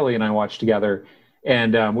 Natalie and I watched together,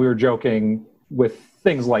 and we were joking with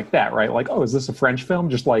things like that, right? Like, oh, is this a French film?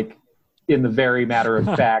 Just like in the very matter of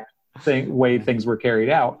fact way things were carried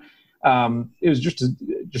out. It was just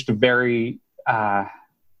a very, I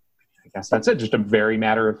guess that's it, just a very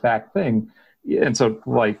matter of fact thing. And so,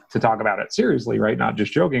 like, to talk about it seriously, right? Not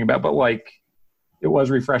just joking about, but like, it was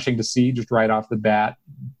refreshing to see just right off the bat,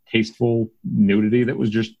 tasteful nudity that was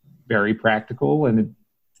just very practical, and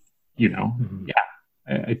it,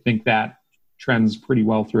 I think that trends pretty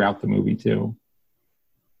well throughout the movie too.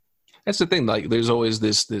 That's the thing. Like, there's always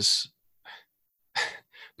this.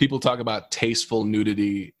 People talk about tasteful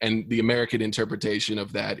nudity, and the American interpretation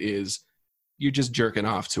of that is you're just jerking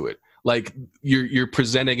off to it. Like, you're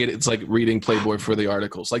presenting it. It's like reading Playboy for the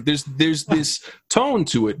articles. Like, there's this tone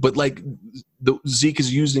to it, but like Zeke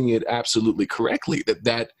is using it absolutely correctly.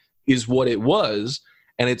 That is what it was,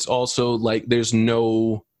 and it's also like there's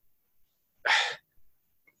no.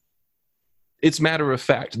 It's matter of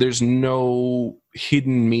fact. There's no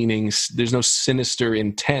hidden meanings. There's no sinister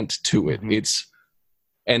intent to it. Mm-hmm.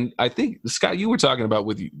 And I think, Scott, you were talking about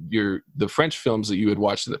with the French films that you had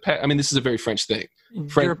watched in the past. I mean, this is a very French thing.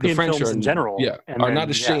 European the French films in general, are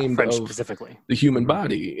not ashamed French of specifically. The human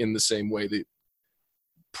body in the same way that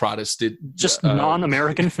Protestant, just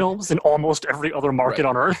non-American films in almost every other market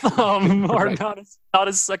on Earth are not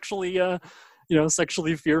as sexually,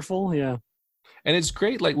 sexually fearful. Yeah. And it's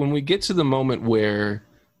great, like, when we get to the moment where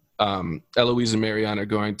Eloise and Marianne are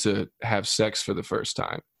going to have sex for the first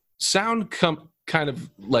time, sound kind of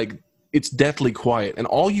like it's deathly quiet, and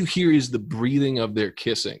all you hear is the breathing of their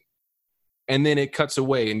kissing. And then it cuts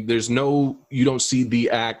away, and you don't see the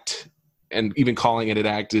act, and even calling it an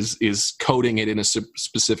act is coding it in a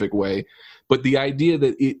specific way. But the idea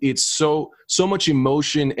that it's so much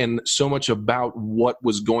emotion and so much about what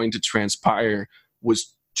was going to transpire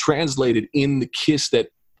was translated in the kiss that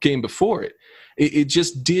came before it. It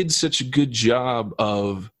just did such a good job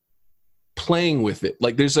of playing with it.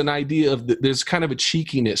 Like, there's an idea of there's kind of a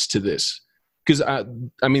cheekiness to this, because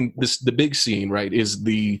I mean, the big scene, right, is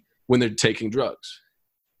when they're taking drugs,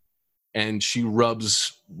 and she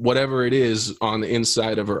rubs whatever it is on the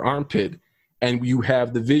inside of her armpit, and you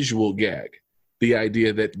have the visual gag, the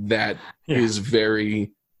idea that is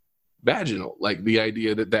very vaginal, like the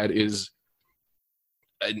idea that is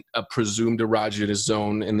a presumed erogenous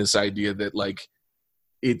zone, and this idea that, like,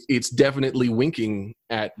 it's definitely winking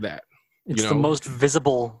at that. It's the most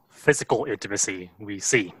visible physical intimacy we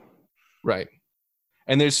see. Right.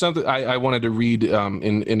 And there's something I wanted to read in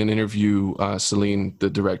an interview. Celine,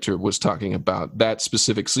 the director, was talking about that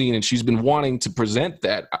specific scene, and she's been wanting to present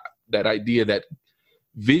that idea, that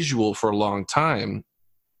visual, for a long time.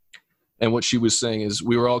 And what she was saying is,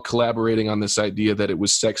 we were all collaborating on this idea that it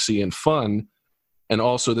was sexy and fun, and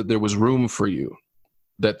also that there was room for you.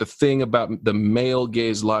 That the thing about the male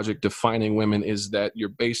gaze logic defining women is that you're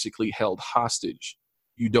basically held hostage.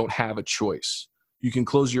 You don't have a choice. You can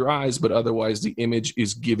close your eyes, but otherwise the image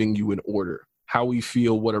is giving you an order. How we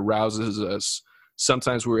feel, what arouses us.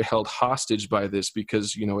 Sometimes we're held hostage by this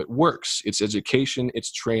because, it works. It's education,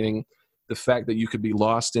 it's training. The fact that you could be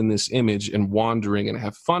lost in this image and wandering and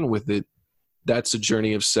have fun with it, that's a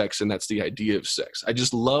journey of sex, and that's the idea of sex. I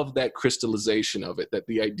just love that crystallization of it, that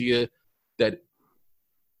the idea that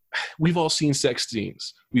we've all seen sex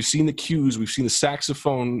scenes. We've seen the cues, we've seen the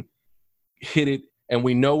saxophone hit it, and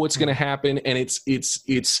we know what's going to happen, and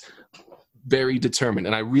it's very determined.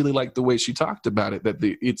 And I really like the way she talked about it, that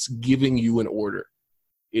it's giving you an order.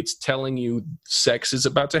 It's telling you sex is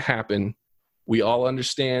about to happen. We all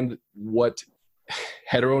understand what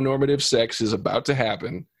heteronormative sex is about to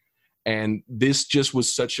happen. And this just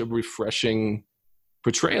was such a refreshing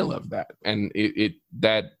portrayal of that. And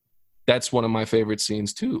that's one of my favorite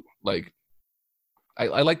scenes too. Like,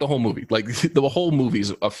 I like the whole movie. Like, the whole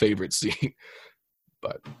movie's a favorite scene.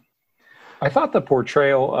 But I thought the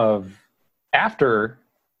portrayal of after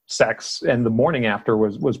sex and the morning after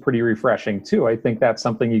was pretty refreshing too. I think that's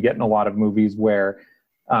something you get in a lot of movies where,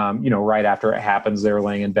 right after it happens, they're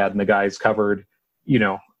laying in bed and the guy's covered,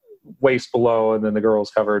 waist below, and then the girl's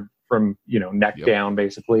covered from, neck down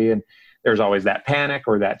basically. And there's always that panic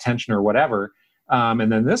or that tension or whatever.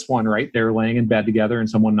 And then this one, right, they're laying in bed together and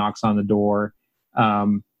someone knocks on the door.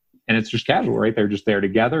 And it's just casual, right? They're just there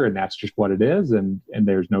together, and that's just what it is. And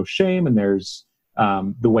there's no shame, and there's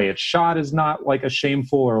the way it's shot is not like a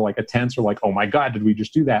shameful or like a tense or like, oh my God, did we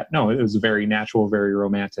just do that? No, it was a very natural, very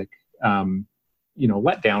romantic,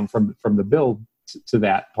 letdown from the build to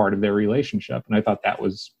that part of their relationship. And I thought that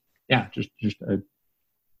was, just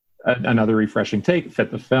another refreshing take. It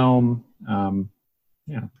fit the film. I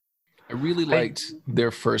really liked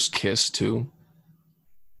their first kiss too,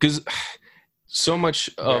 because so much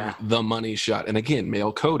of the money shot, and again,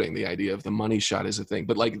 male coding, the idea of the money shot is a thing,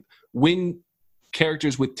 but like when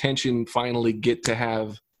characters with tension finally get to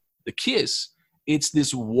have the kiss, it's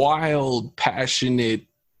this wild, passionate,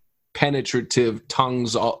 penetrative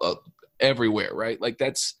tongues all, everywhere, right? Like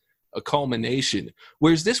that's a culmination.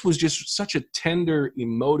 Whereas this was just such a tender,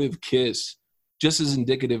 emotive kiss, just as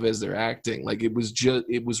indicative as their acting. Like it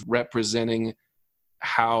was representing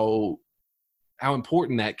how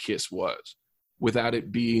important that kiss was, without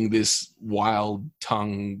it being this wild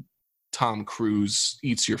tongue Tom Cruise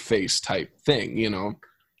eats your face type thing, you know.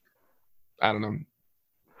 I don't know.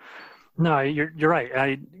 No, you're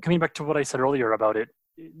right. Coming back to what I said earlier about it,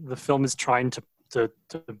 the film is trying to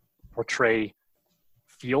portray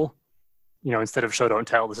feel, you know, instead of show don't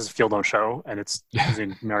tell. This is feel don't show, and it's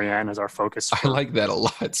using Marianne as our focus. I like that a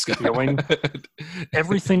lot, Scott. Feeling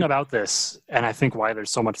everything about this, and I think why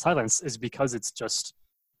there's so much silence is because it's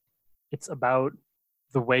about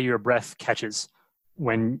the way your breath catches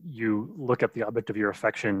when you look at the object of your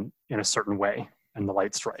affection in a certain way and the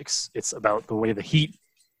light strikes. It's about the way the heat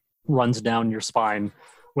runs down your spine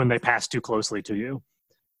when they pass too closely to you,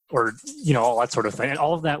 or, you know, all that sort of thing. And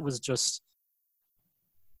all of that was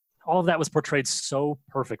portrayed so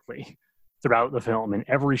perfectly throughout the film, in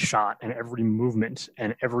every shot and every movement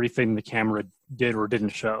and everything the camera did or didn't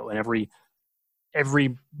show, and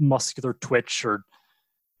every muscular twitch.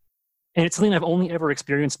 And it's something I've only ever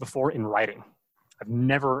experienced before in writing. I've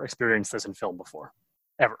never experienced this in film before,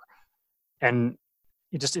 ever. And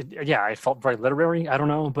I felt very literary. I don't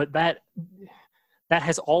know, but that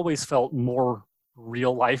has always felt more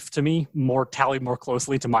real life to me, tallied more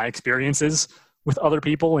closely to my experiences with other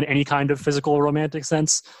people in any kind of physical or romantic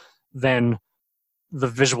sense than the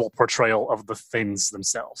visual portrayal of the things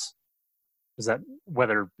themselves. Is that,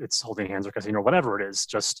 whether it's holding hands or kissing or whatever it is,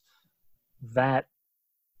 just that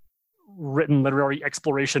written literary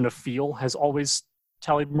exploration of feel has always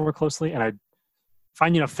tallied more closely, and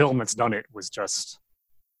finding a film that's done it was just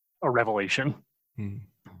a revelation. You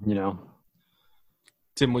know.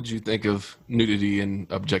 Tim, what did you think of nudity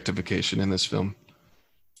and objectification in this film?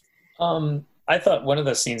 I thought one of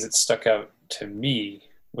the scenes that stuck out to me,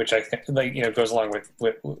 which I think, like, you know, goes along with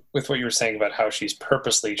what you were saying about how she's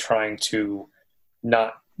purposely trying to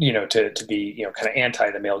not, you know, to be, you know, kind of anti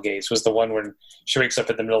the male gaze, was the one when she wakes up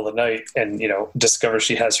in the middle of the night and, you know, discovers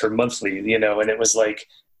she has her monthly, you know, and it was like,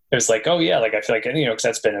 oh yeah, like, I feel like, you know, because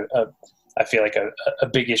that's been I feel like a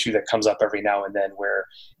big issue that comes up every now and then, where,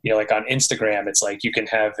 you know, like on Instagram, it's like you can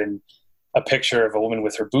have a picture of a woman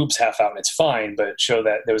with her boobs half out and it's fine, but show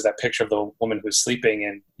that there was that picture of the woman who was sleeping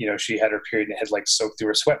and, you know, she had her period and it had like soaked through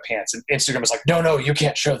her sweatpants, and Instagram was like, no, you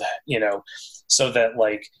can't show that, you know, so that,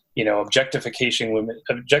 like, you know, objectifying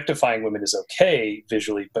women is okay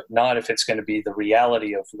visually, but not if it's going to be the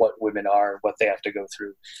reality of what women are, what they have to go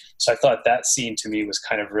through. So I thought that scene to me was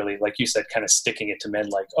kind of really, like you said, kind of sticking it to men,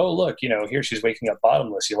 like, oh, look, you know, here she's waking up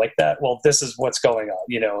bottomless. You like that? Well, this is what's going on,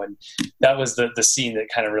 you know, and that was the scene that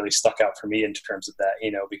kind of really stuck out for me in terms of that,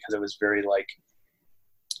 you know, because it was very like,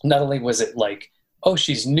 not only was it like, oh,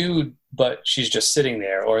 she's nude, but she's just sitting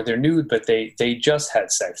there, or they're nude, but they just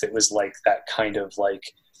had sex. It was like that kind of like,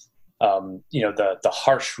 you know, the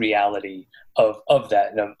harsh reality of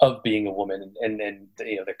that, and of being a woman, and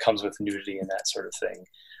you know, that comes with nudity and that sort of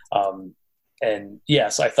thing. And yeah,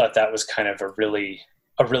 so I thought that was kind of a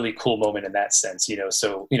really cool moment in that sense, you know.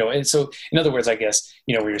 So, you know, and so in other words, I guess,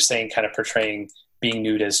 you know, where you're saying kind of portraying being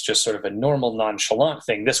nude as just sort of a normal, nonchalant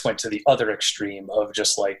thing, this went to the other extreme of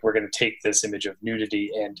just like, we're going to take this image of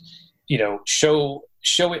nudity and, you know, show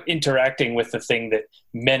it interacting with the thing that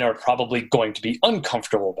men are probably going to be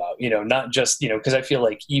uncomfortable about, you know, not just, you know, because I feel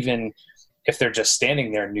like even if they're just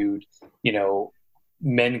standing there nude, you know,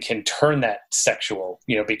 men can turn that sexual,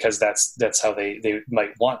 you know, because that's how they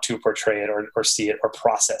might want to portray it or see it or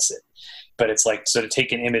process it. But it's like, so to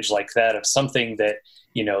take an image like that of something that,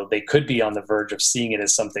 you know, they could be on the verge of seeing it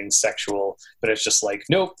as something sexual, but it's just like,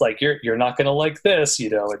 nope, like you're not going to like this, you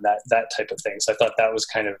know, and that type of thing. So I thought that was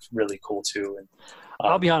kind of really cool too. And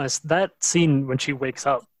I'll be honest, that scene when she wakes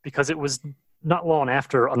up, because it was not long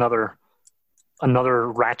after another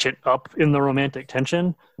ratchet up in the romantic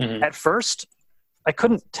tension. Mm-hmm. At first, I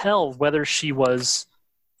couldn't tell whether she was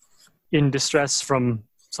in distress from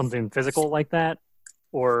something physical like that,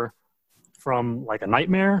 or from like a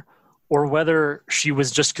nightmare, or whether she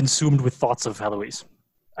was just consumed with thoughts of Heloise.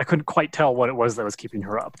 I couldn't quite tell what it was that was keeping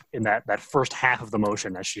her up in that first half of the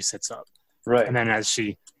motion as she sits up. Right. And then as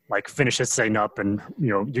she like finishes sitting up and, you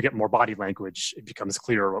know, you get more body language, it becomes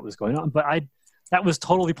clearer what was going on. But that was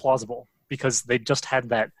totally plausible, because they just had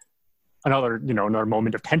that another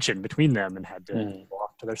moment of tension between them and had to go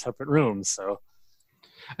off to their separate rooms. So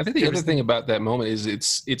I think the other thing about that moment is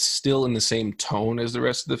it's still in the same tone as the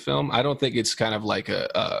rest of the film. I don't think it's kind of like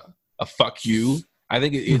a fuck you. I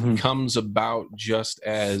think it comes about just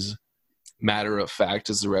as matter of fact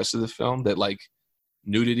as the rest of the film, that like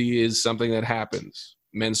nudity is something that happens.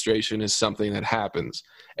 Menstruation is something that happens.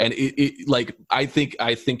 And it like, I think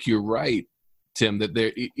you're right, Tim, that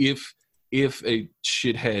there if a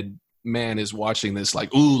shithead man is watching this,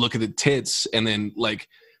 like, ooh, look at the tits, and then like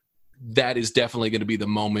that is definitely going to be the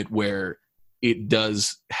moment where it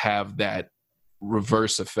does have that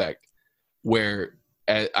reverse effect, where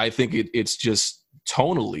I think it's just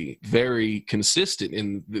tonally very consistent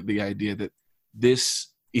in the idea that this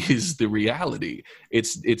is the reality.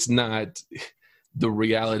 It's not the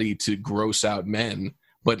reality to gross out men,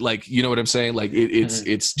 but like, you know what I'm saying? Like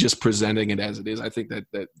it's just presenting it as it is. I think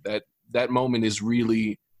that moment is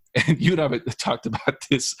really, and you and I have talked about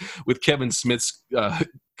this with Kevin Smith's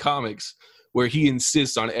comics, where he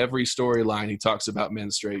insists on every storyline he talks about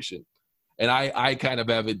menstruation. And I kind of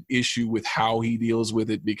have an issue with how he deals with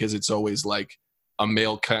it, because it's always like a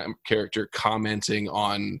male character commenting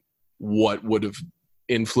on what would have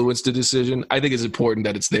influenced a decision. I think it's important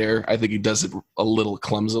that it's there. I think he does it a little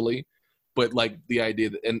clumsily, but like the idea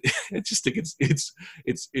that, and I just think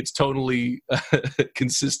it's totally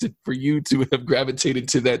consistent for you to have gravitated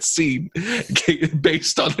to that scene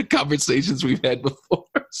based on the conversations we've had before.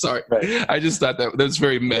 Sorry, right. I just thought that was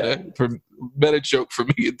very meta joke for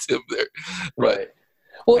me and Tim there. Right.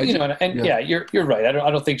 Well, you're right. I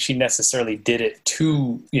don't think she necessarily did it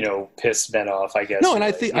to, piss men off, I guess. No, and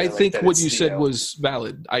I think what you said was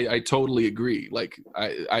valid. I totally agree. Like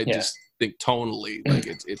I just think tonally, like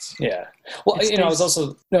it's yeah. Well,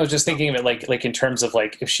 I was just thinking of it like in terms of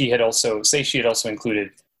like if she had also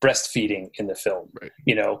included breastfeeding in the film. Right.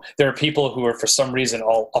 There are people who are for some reason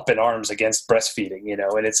all up in arms against breastfeeding,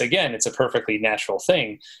 and it's a perfectly natural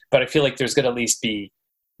thing, but I feel like there's going to at least be,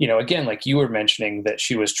 again, like you were mentioning, that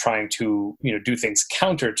she was trying to, do things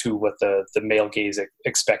counter to what the male gaze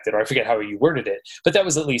expected, or I forget how you worded it, but that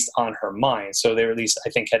was at least on her mind. So there at least, I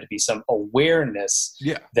think, had to be some awareness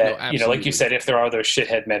that, like you said, if there are those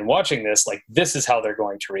shithead men watching this, like this is how they're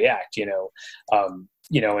going to react, and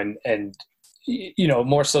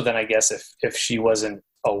more so than I guess if she wasn't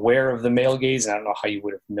aware of the male gaze, and I don't know how you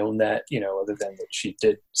would have known that, other than that she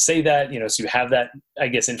did say that, so you have that, I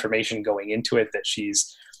guess, information going into it that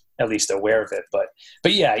she's at least aware of it. But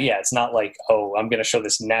yeah, it's not like, oh, I'm going to show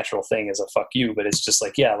this natural thing as a fuck you, but it's just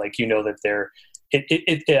like, yeah, like, that they're,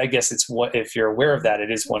 I guess it's what, if you're aware of that,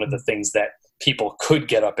 it is one of the things that people could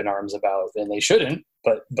get up in arms about, and they shouldn't,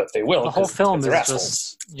 but they will. The whole film is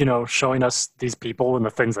just, showing us these people and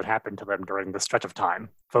the things that happened to them during the stretch of time,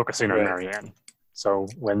 focusing on Marianne. So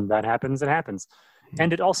when that happens, it happens.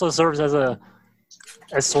 And it also serves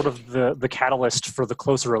as sort of the catalyst for the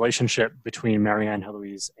closer relationship between Marianne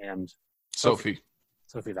Heloise and Sophie,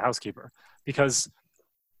 the housekeeper. Because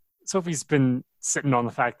Sophie's been sitting on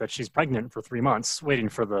the fact that she's pregnant for 3 months, waiting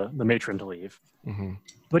for the matron to leave. Mm-hmm.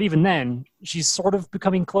 But even then, she's sort of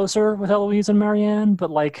becoming closer with Heloise and Marianne,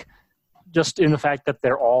 but like just in the fact that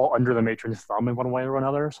they're all under the matron's thumb in one way or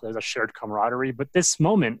another. So there's a shared camaraderie. But this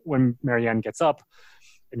moment when Marianne gets up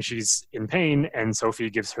and she's in pain and Sophie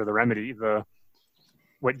gives her the remedy,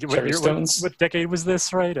 what decade was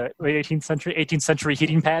this, right? Late 18th century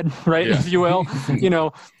heating pad, right? Yeah. If you will,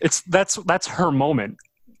 that's her moment,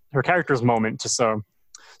 her character's moment. So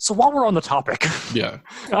while we're on the topic,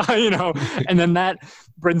 and then that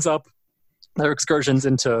brings up their excursions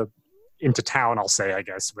into town, I'll say, I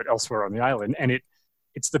guess, but elsewhere on the island. And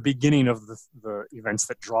it's the beginning of the events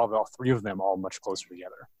that draw the three of them all much closer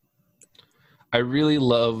together. I really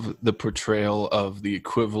love the portrayal of the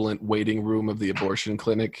equivalent waiting room of the abortion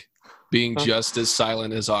clinic being just as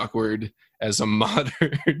silent as awkward as a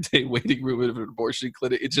modern day waiting room of an abortion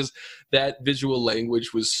clinic. It's just that visual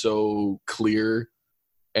language was so clear.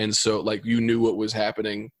 And so like you knew what was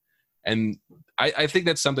happening. And I think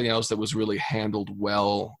that's something else that was really handled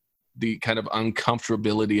well, the kind of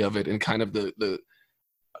uncomfortability of it and kind of the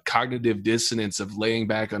cognitive dissonance of laying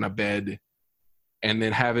back on a bed and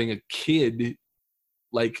then having a kid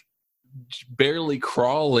like barely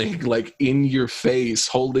crawling like in your face,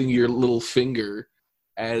 holding your little finger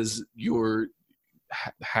as you're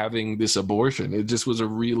having this abortion. It just was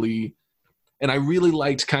and I really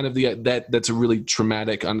liked kind of that's a really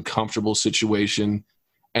traumatic, uncomfortable situation.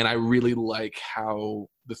 And I really like how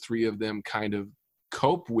the three of them kind of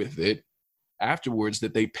cope with it afterwards,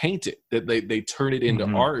 that they paint it, that they turn it into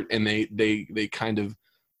art, and they kind of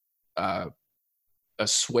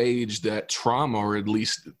assuage that trauma, or at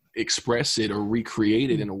least express it or recreate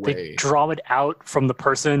it in a way. They draw it out from the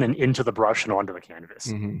person and into the brush and onto the canvas.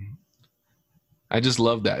 Mm-hmm. I just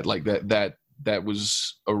love that. Like that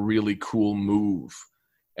was a really cool move.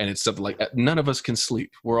 And it's something like none of us can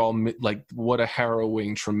sleep. We're all like, what a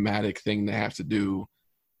harrowing, traumatic thing to have to do.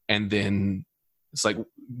 And then it's like,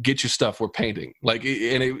 get your stuff, we're painting. Like,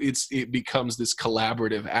 it becomes this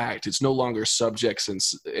collaborative act. It's no longer subjects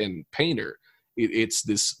and painter. it's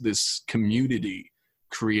this community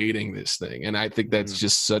creating this thing, and I think that's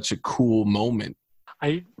just such a cool moment.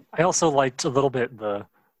 I also liked a little bit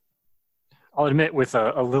I'll admit, with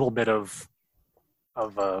a little bit of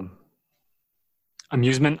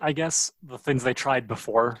amusement, I guess, the things they tried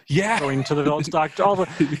before going to the village doctor.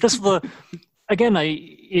 Again,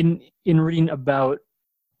 in reading about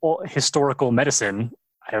historical medicine,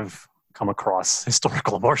 I have come across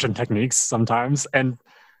historical abortion techniques sometimes, and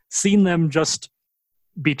seeing them just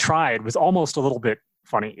be tried was almost a little bit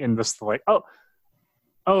funny, in this, like,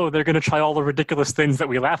 oh, they're going to try all the ridiculous things that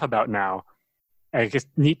we laugh about now. And it's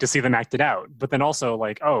neat to see them acted out. But then also,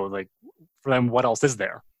 like, for them, what else is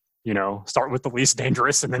there? Start with the least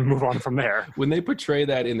dangerous and then move on from there. When they portray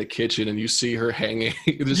that in the kitchen and you see her hanging,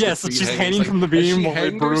 yes, she's hanging from the beam while they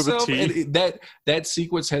brew the tea. And that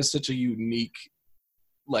sequence has such a unique,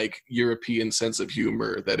 like, European sense of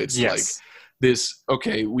humor that it's like this.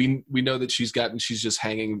 Okay, we know that she's just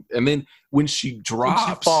hanging, and then when she drops,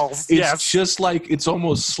 she falls, it's just like, it's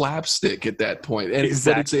almost slapstick at that point, and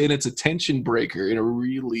exactly. but it's a tension breaker in a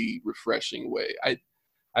really refreshing way.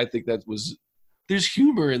 I think that was. There's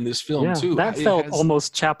humor in this film too. That felt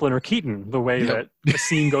almost Chaplin or Keaton, the way that the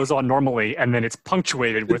scene goes on normally, and then it's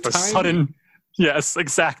punctuated with a sudden. Yes,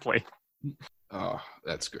 exactly. Oh,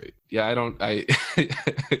 that's great. Yeah, I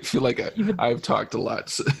feel like I've talked a lot.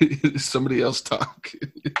 Somebody else talk.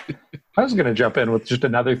 I was going to jump in with just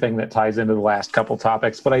another thing that ties into the last couple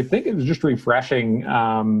topics, but I think it was just refreshing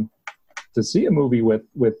to see a movie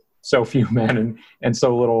with so few men and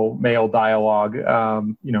so little male dialogue.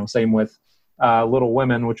 Same with Little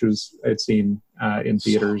Women, which I'd seen in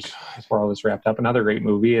theaters before all this wrapped up. Another great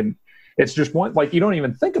movie, and it's just one, like, you don't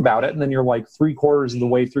even think about it, and then you're like 3/4 of the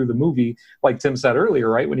way through the movie, like Tim said earlier,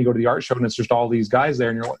 right? When you go to the art show and it's just all these guys there,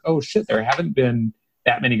 and you're like, oh shit, there haven't been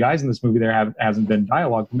that many guys in this movie. There hasn't been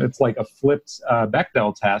dialogue. It's like a flipped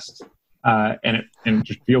Bechdel test, and it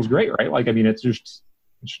just feels great, right? Like, I mean, it's just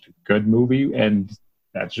a good movie, and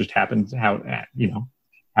that just happens how it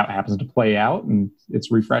happens to play out, and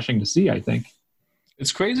it's refreshing to see, I think.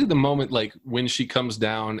 It's crazy the moment, like, when she comes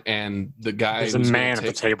down and the guy, there's a man at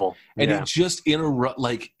the table, and it just interrupt,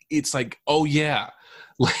 like, it's like, oh yeah,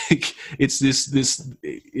 like, it's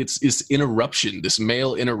this interruption, this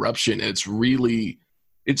male interruption, and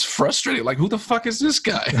it's frustrating. Like, who the fuck is this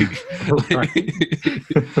guy?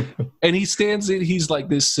 And he stands in, he's like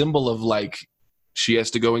this symbol of, like, she has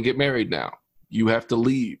to go and get married now. You have to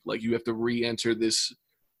leave. Like, you have to re-enter this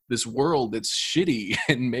world that's shitty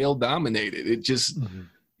and male dominated. It just,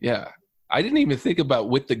 I didn't even think about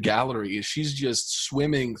with the gallery. She's just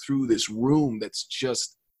swimming through this room that's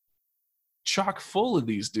just chock full of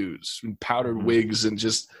these dudes in powdered wigs and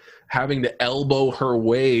just having to elbow her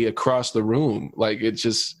way across the room. Like, it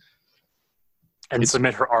just. And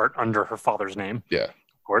submit her art under her father's name. Yeah.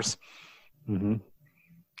 Of course. Mm-hmm.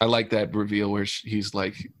 I like that reveal where he's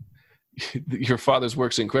like, your father's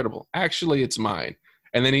work's incredible. Actually, it's mine.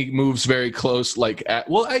 And then he moves very close, like,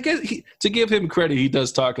 I guess to give him credit, he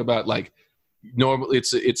does talk about, like, normally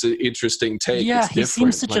it's an interesting take. Yeah, it's he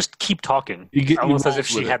seems to just keep talking, almost as if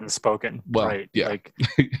she hadn't spoken. Well, right? Yeah,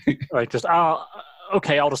 like just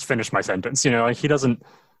okay, I'll just finish my sentence. Like, he doesn't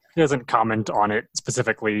comment on it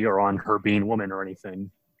specifically or on her being woman or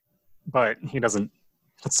anything, but he doesn't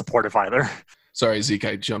support it either. Sorry, Zeke,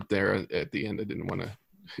 I jumped there at the end. I didn't want to.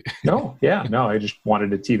 No, I just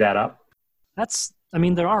wanted to tee that up.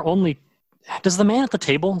 There are only. Does the man at the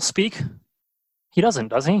table speak? He doesn't,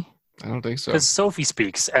 does he? I don't think so. Because Sophie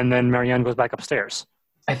speaks, and then Marianne goes back upstairs.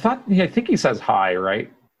 I think he says hi, right?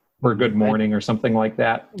 Or good morning or something like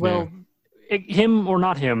that. Well, him or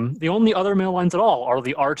not him, the only other male lines at all are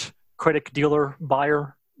the art critic, dealer,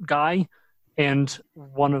 buyer guy, and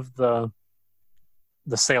one of the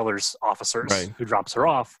sailor's officers who drops her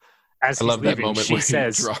off. As he's leaving, that moment she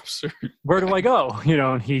says, drops her. Where do I go?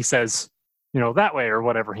 And he says, that way or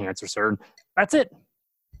whatever he answers her. That's it.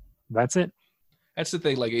 That's the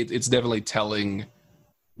thing. Like, it's definitely telling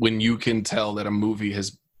when you can tell that a movie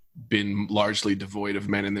has been largely devoid of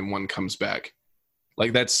men and then one comes back.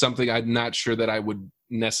 Like, that's something I'm not sure that I would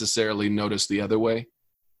necessarily notice the other way,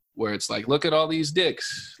 where it's like, look at all these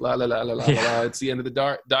dicks. La, la, la, la, la, la. It's the end of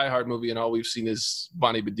the Die Hard movie, and all we've seen is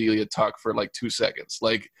Bonnie Bedelia talk for like 2 seconds.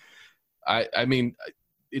 Like, I mean,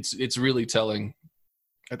 it's really telling.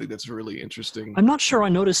 I think that's really interesting. I'm not sure I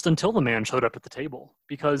noticed until the man showed up at the table,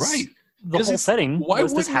 because the whole setting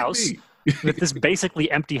was this house with this basically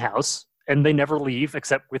empty house, and they never leave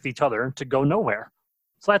except with each other to go nowhere.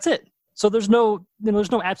 So that's it. So there's no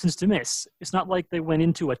absence to miss. It's not like they went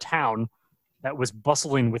into a town that was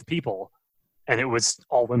bustling with people and it was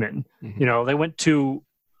all women. Mm-hmm. They went to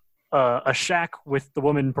a shack with the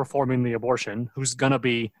woman performing the abortion, who's gonna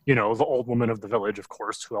be, the old woman of the village, of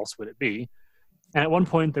course. Who else would it be? And at one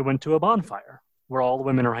point, they went to a bonfire where all the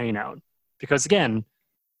women are hanging out, because again,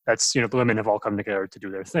 that's the women have all come together to do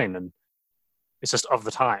their thing, and it's just of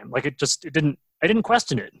the time. Like I didn't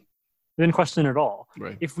question it. I didn't question it at all.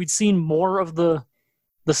 Right. If we'd seen more of the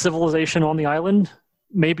civilization on the island,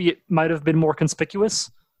 maybe it might have been more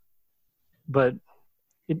conspicuous, but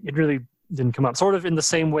it really didn't come up. Sort of in the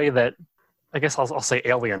same way that, I guess I'll say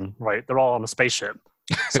Alien, right? They're all on a spaceship.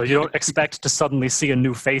 So you don't expect to suddenly see a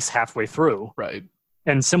new face halfway through. Right.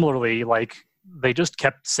 And similarly, like, they just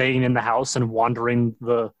kept staying in the house and wandering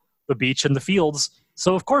the beach and the fields.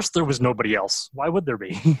 So of course there was nobody else. Why would there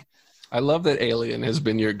be? I love that Alien has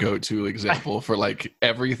been your go-to example for like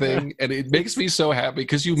everything, and it makes me so happy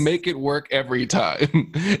because you make it work every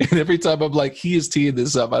time. And every time I'm like, he is teeing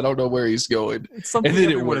this up. I don't know where he's going. It's something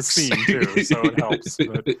everyone has seen too, so it helps.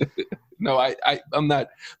 But... No, I'm not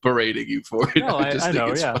berating you for it. No, I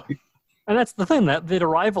know, yeah. Funny. And that's the thing, that the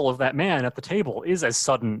arrival of that man at the table is as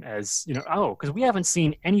sudden as, because we haven't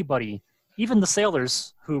seen anybody, even the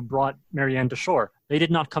sailors who brought Marianne to shore, they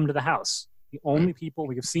did not come to the house. The only people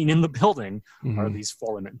we have seen in the building are these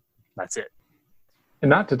 4 women. That's it. And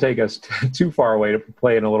not to take us too far away, to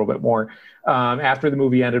play in a little bit more, after the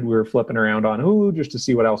movie ended, we were flipping around on Hulu just to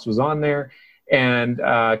see what else was on there, and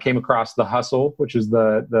came across The Hustle, which is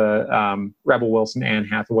the Rebel Wilson, Anne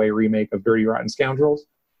Hathaway remake of Dirty Rotten Scoundrels.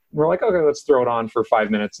 We're like, okay, let's throw it on for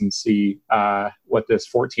 5 minutes and see what this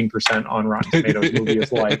 14% on Rotten Tomatoes movie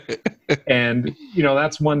is like. And,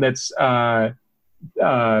 that's one that's...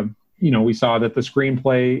 we saw that the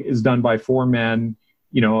screenplay is done by 4 men,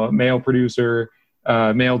 a male producer,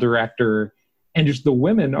 male director, and just the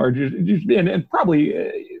women are just and probably,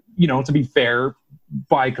 to be fair,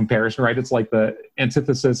 by comparison, right? It's like the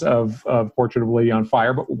antithesis of Portrait of a Lady on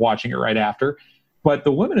Fire, but watching it right after. But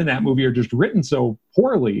the women in that movie are just written so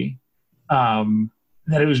poorly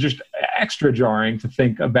that it was just extra jarring to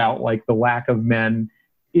think about like the lack of men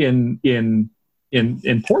in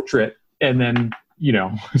Portrait, and then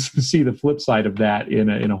see the flip side of that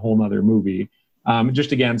in a whole nother movie.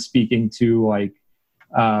 Just again, speaking to like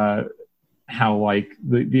how like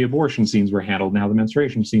the abortion scenes were handled and how the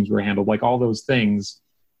menstruation scenes were handled, like all those things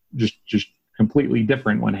just completely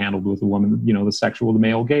different when handled with a woman, the sexual, the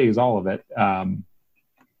male gaze, all of it.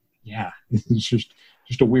 It's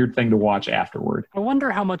just a weird thing to watch afterward. I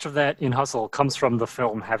wonder how much of that in Hustle comes from the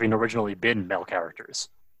film having originally been male characters,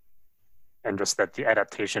 and just that the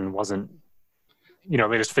adaptation wasn't, they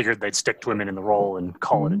just figured they'd stick women in the role and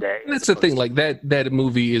call it a day. That's the thing. Like that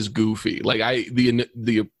movie is goofy. Like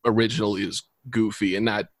the original is goofy and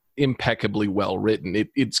not impeccably well written.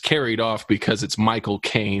 It's carried off because it's Michael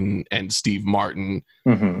Caine and Steve Martin.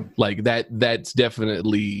 Mm-hmm. Like that's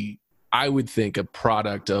definitely, I would think, a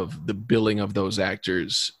product of the billing of those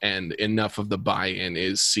actors, and enough of the buy-in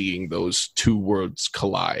is seeing those two worlds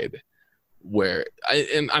collide. Where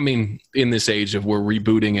I mean, in this age of we're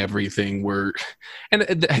rebooting everything,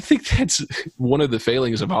 and I think that's one of the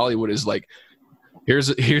failings of Hollywood is like, here's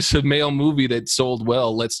a male movie that sold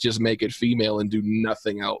well, let's just make it female and do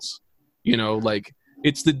nothing else. Like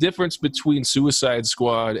it's the difference between Suicide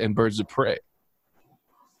Squad and Birds of Prey.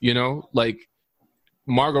 Like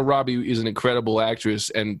Margot Robbie is an incredible actress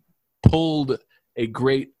and pulled a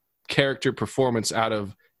great character performance out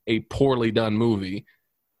of a poorly done movie,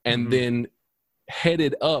 and then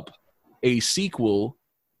headed up a sequel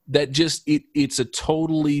that just it's a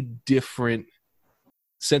totally different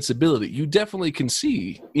sensibility. You definitely can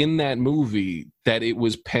see in that movie that it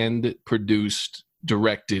was penned, produced,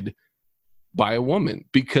 directed by a woman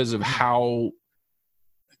because of how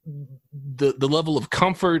the level of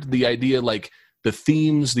comfort, the idea, like the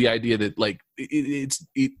themes, the idea that like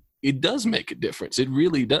it does make a difference. It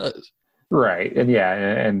really does. Right. And yeah,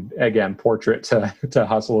 and again, Portrait to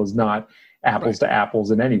Hustle is not apples to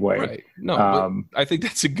apples in any way. Right. No, but I think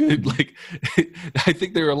that's a good, like, I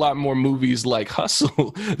think there are a lot more movies like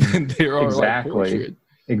Hustle than there are like Portrait.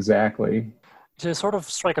 Exactly. To sort of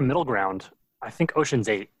strike a middle ground, I think Ocean's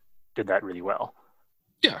 8 did that really well.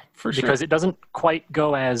 Yeah, for sure. Because it doesn't quite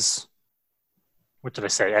go as, what did I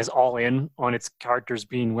say, as all in on its characters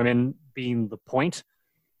being women being the point,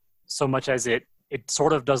 so much as it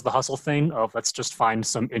sort of does the Hustle thing of let's just find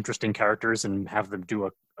some interesting characters and have them do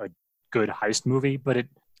a good heist movie. But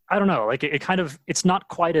I don't know, like it kind of, it's not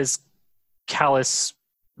quite as callous,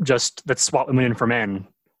 just let's swap women in for men.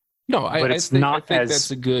 No, I think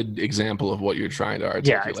that's a good example of what you're trying to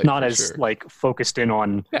articulate. Yeah, it's not as like focused in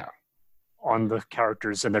on on the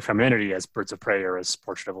characters and their femininity as Birds of Prey or as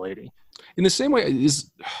Portrait of a Lady. In the same way,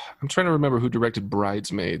 I'm trying to remember who directed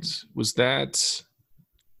Bridesmaids. Was that,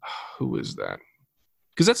 who is that?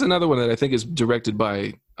 Because that's another one that I think is directed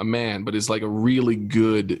by a man, but is like a really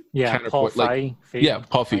good Paul Feig.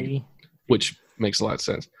 Paul Feig, which makes a lot of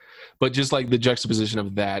sense. But just like the juxtaposition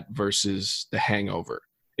of that versus The Hangover.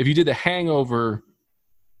 If you did The Hangover,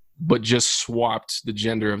 but just swapped the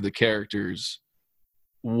gender of the characters,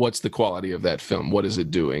 what's the quality of that film? What is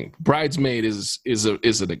it doing? Bridesmaid is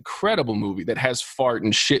an incredible movie that has fart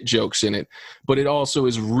and shit jokes in it, but it also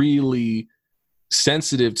is really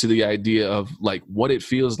sensitive to the idea of like what it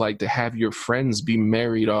feels like to have your friends be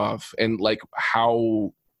married off and like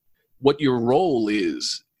what your role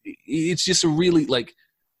is. It's just a really, like,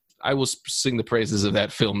 I will sing the praises of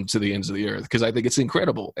that film to the ends of the earth because I think it's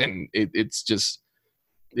incredible. And it's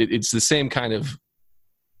the same kind of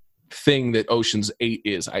thing that Ocean's 8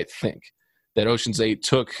 is. I think that Ocean's 8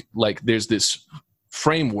 took, like, there's this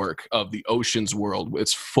framework of the Ocean's world.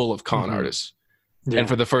 It's full of con artists. Yeah. And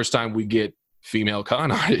for the first time we get female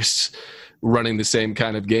con artists running the same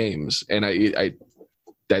kind of games. And I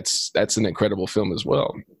that's an incredible film as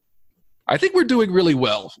well. I think we're doing really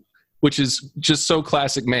well, which is just so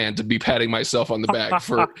classic man to be patting myself on the back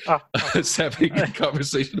for us having a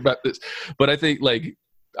conversation about this. But I think, like,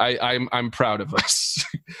 I'm proud of us,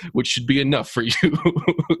 which should be enough for you.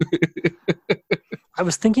 I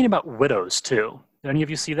was thinking about Widows too. Did any of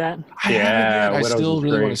you see that? I still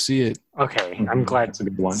really want to see it. Okay, I'm glad. That's a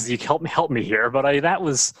good one. Zeke help me here, but that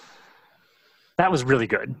was really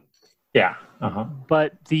good. Yeah.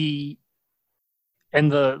 But the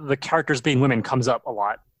characters being women comes up a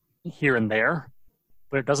lot here and there,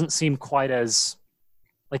 but it doesn't seem quite as,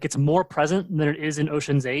 like, it's more present than it is in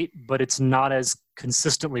Ocean's 8, but it's not as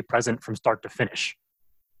consistently present from start to finish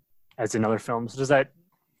as in other films.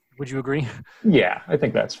 Would you agree? Yeah, I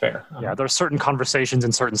think that's fair. Yeah, there are certain conversations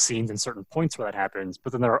and certain scenes and certain points where that happens,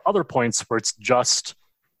 but then there are other points where it's just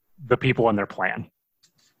the people and their plan.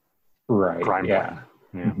 Right. Crime plan.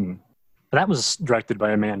 Yeah. Mm-hmm. But that was directed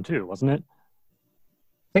by a man too, wasn't it?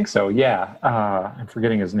 I think so, yeah. I'm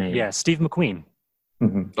forgetting his name. Yeah, Steve McQueen.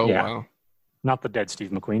 Mm-hmm. Oh, yeah. Wow. Not the dead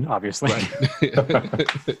Steve McQueen, obviously. Right.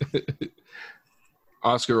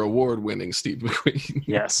 Oscar award-winning Steve McQueen.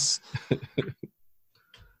 Yes.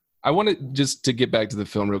 I wanted just to get back to the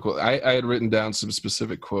film real quick. I had written down some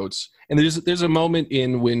specific quotes, and there's a moment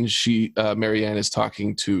in when Marianne is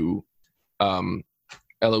talking to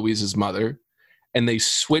Eloise's mother, and they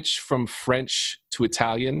switch from French to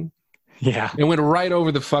Italian. Yeah, it went right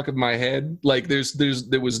over the fuck of my head. Like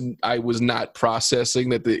I was not processing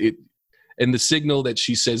that and the signal that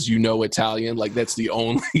she says Italian, like that's the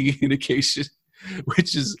only indication,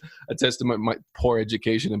 which is a testament to my poor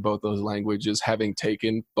education in both those languages, having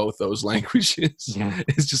taken both those languages. Yeah.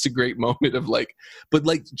 It's just a great moment of but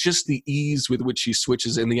just the ease with which she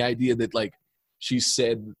switches, and the idea that like she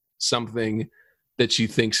said something that she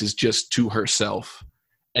thinks is just to herself,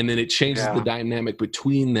 and then it changes the dynamic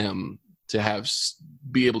between them to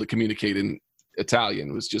be able to communicate in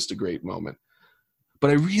Italian. Was just a great moment. But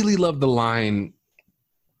I really love the line,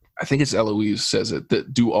 I think it's Eloise says it,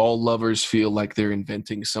 that do all lovers feel like they're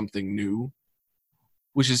inventing something new?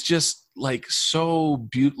 Which is just like so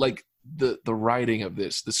beautiful. Like the writing of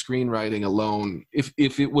this, the screenwriting alone, if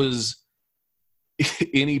it was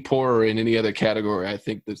any poorer in any other category, I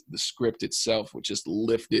think the script itself would just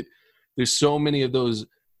lift it. There's so many of those.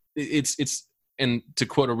 It's and to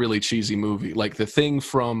quote a really cheesy movie, like The Thing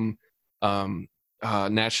from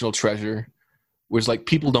National Treasure, where it's like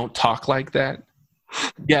people don't talk like that.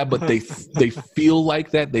 Yeah, but they feel like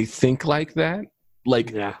that. They think like that.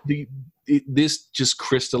 Like this just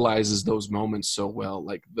crystallizes those moments so well.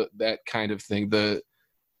 Like that kind of thing.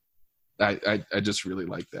 I just really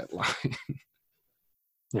like that line.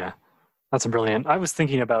 Yeah, that's brilliant. I was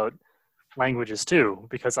thinking about languages too,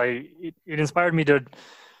 because it inspired me to.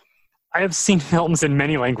 I have seen films in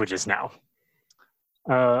many languages now.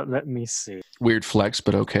 Let me see. Weird flex,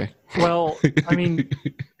 but okay. Well, I mean,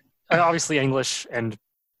 obviously English and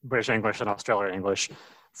British English and Australian English,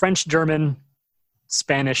 French, German,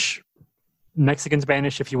 Spanish, Mexican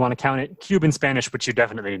Spanish, if you want to count it, Cuban Spanish, which you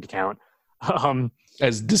definitely need to count.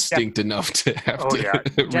 As distinct enough to have to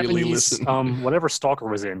really Japanese, listen. Whatever Stalker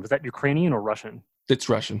was in, was that Ukrainian or Russian? It's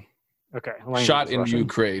Russian. Okay. Shot in Russian.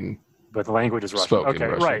 Ukraine. But the language is Russian. Spoken okay,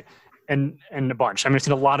 Russian. Right. And a bunch. I mean, I've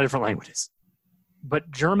seen a lot of different languages.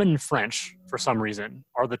 But German and French, for some reason,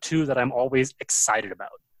 are the two that I'm always excited about.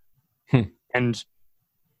 And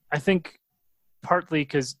I think partly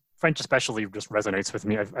because French especially just resonates with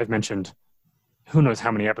me. I've mentioned who knows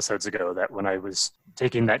how many episodes ago that when I was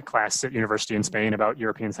taking that class at university in Spain about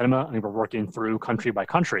European cinema, and we were working through country by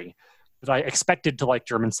country, that I expected to like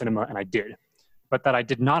German cinema, and I did, but that I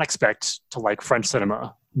did not expect to like French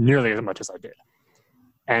cinema nearly as much as I did.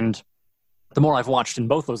 And the more I've watched in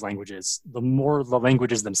both those languages, the more the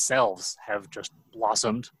languages themselves have just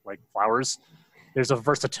blossomed like flowers. There's a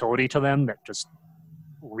versatility to them that just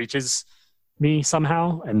reaches me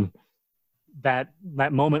somehow. And that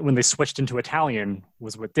moment when they switched into Italian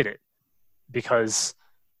was what did it. Because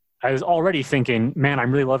I was already thinking, man,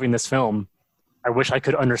 I'm really loving this film. I wish I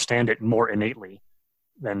could understand it more innately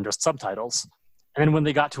than just subtitles. And then when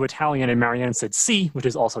they got to Italian and Marianne said "sí," which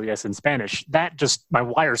is also yes in Spanish, that just, my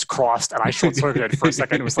wires crossed and I short-circuited for a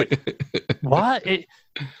second. It was like, what?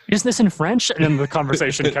 Isn't this in French? And then the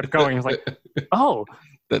conversation kept going. It was like, oh.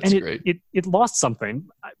 That's and great. It lost something,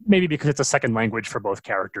 maybe because it's a second language for both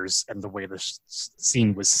characters and the way the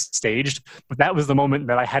scene was staged. But that was the moment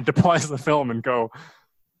that I had to pause the film and go,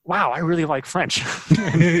 wow, I really like French.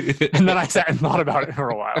 And then I sat and thought about it for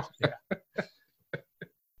a while. Yeah.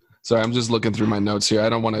 Sorry, I'm just looking through my notes here. I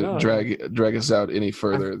don't want to drag us out any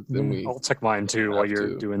further than we. I'll check mine too while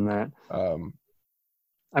you're doing that. Um,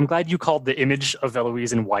 I'm glad you called the image of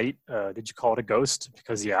Eloise in white. Did you call it a ghost?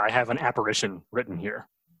 Because I have an apparition written here.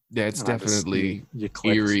 Yeah, it's definitely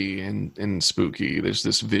eerie and spooky. There's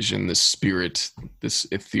this vision, this spirit, this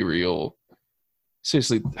ethereal.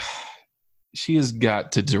 Seriously, she has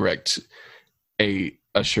got to direct a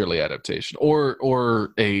Shirley adaptation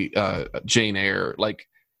or a Jane Eyre, like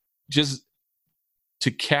just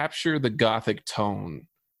to capture the Gothic tone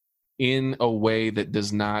in a way that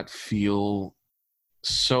does not feel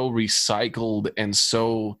so recycled and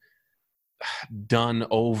so done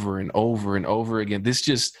over and over and over again. This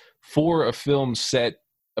just, for a film set,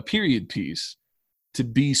 a period piece, to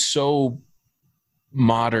be so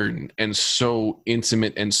modern and so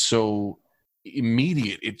intimate and so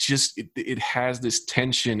immediate, it has this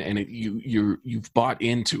tension, and you've bought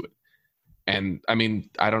into it. And I mean,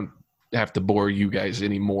 I don't have to bore you guys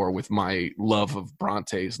anymore with my love of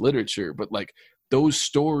Bronte's literature, but like those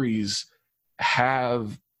stories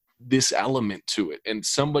have this element to it, and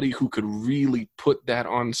somebody who could really put that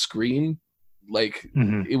on screen, like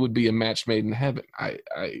it would be a match made in heaven.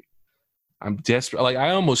 I'm desperate. Like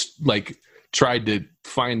I almost like tried to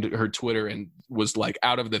find her Twitter and was like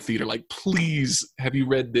out of the theater, like, please, have you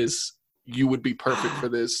read this? You would be perfect for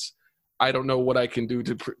this. I don't know what I can do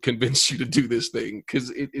to convince you to do this thing,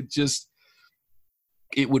 because it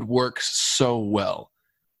would work so well.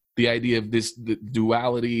 The idea of the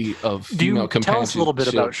duality of female companionship. Tell us a little bit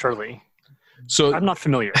about Shirley. So I'm not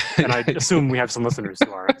familiar, and I assume we have some listeners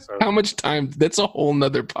who aren't. So. How much time? That's a whole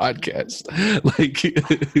nother podcast.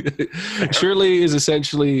 Like, Shirley is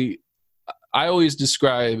essentially, I always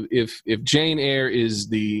describe, if Jane Eyre is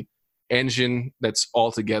the engine that's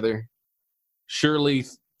all together, Shirley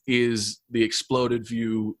is the exploded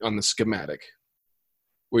view on the schematic,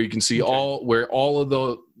 where you can see where all of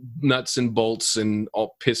the nuts and bolts and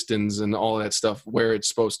all pistons and all of that stuff, where it's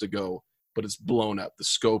supposed to go, but it's blown up. The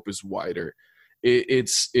scope is wider.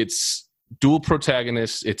 It's dual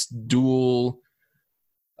protagonists. It's dual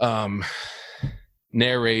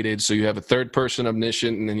narrated. So you have a third person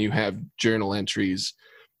omniscient, and then you have journal entries,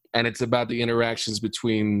 and it's about the interactions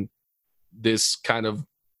between this kind of,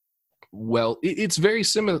 it's very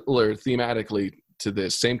similar thematically to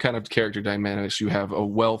this same kind of character dynamics. You have a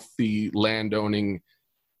wealthy landowning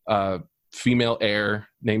female heir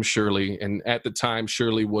named Shirley, and at the time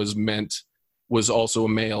Shirley was also a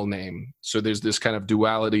male name, so there's this kind of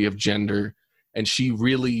duality of gender, and she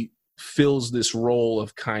really fills this role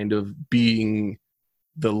of kind of being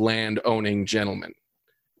the land owning gentleman.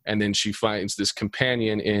 And then she finds this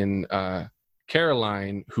companion in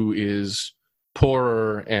Caroline, who is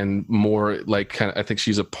poorer and more like kind of, I think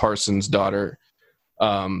she's a parson's daughter.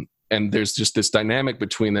 And there's just this dynamic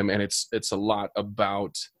between them, and it's a lot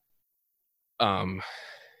about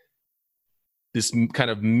this kind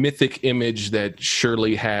of mythic image that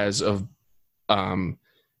Shirley has of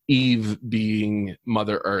Eve being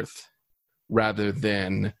Mother Earth rather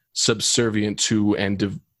than subservient to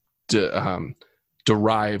and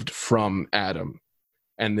derived from Adam,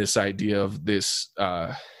 and this idea of this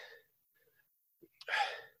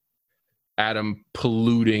Adam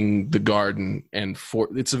polluting the garden, and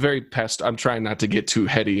it's a very I'm trying not to get too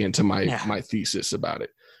heady into my thesis about it,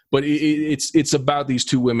 but it's about these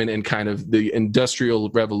two women and kind of the Industrial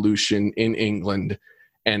Revolution in England,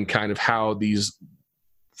 and kind of how these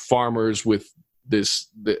farmers with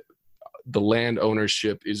the land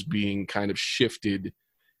ownership is being kind of shifted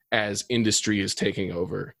as industry is taking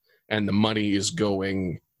over, and the money is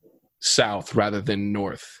going south rather than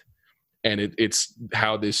north. And it's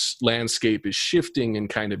how this landscape is shifting and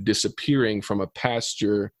kind of disappearing from a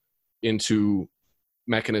pasture into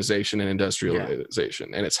mechanization and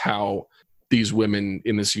industrialization. And it's how these women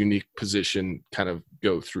in this unique position kind of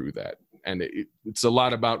go through that. And it's a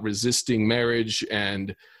lot about resisting marriage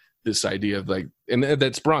and this idea of like, and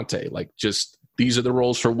that's Bronte, like just these are the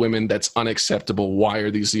roles for women. That's unacceptable. Why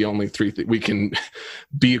are these the only three we can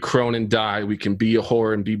be a crone and die? We can be a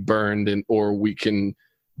whore and be burned, or we can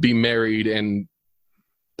be married and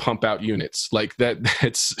pump out units. Like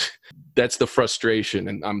that's the frustration.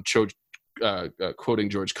 And I'm quoting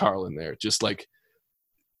George Carlin there, just like,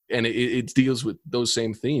 and it deals with those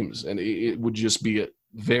same themes, and it would just be a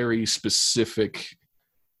very specific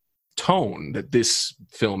tone that this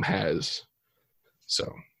film has.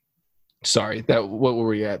 So sorry, what were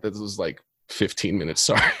we at? That was like 15 minutes.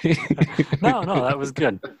 Sorry. No, that was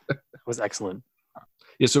good. It was excellent.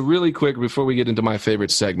 Yeah, so really quick before we get into my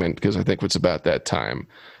favorite segment, because I think it's about that time.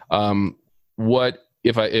 What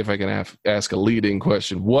if I can ask a leading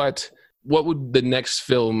question? What would the next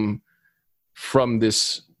film from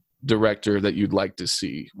this director that you'd like to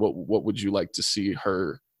see? What would you like to see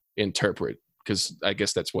her interpret? Because I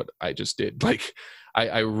guess that's what I just did. Like,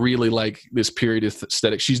 I really like this period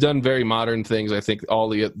aesthetic. She's done very modern things. I think all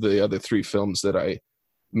the other three films that I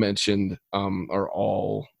mentioned are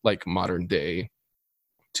all like modern day,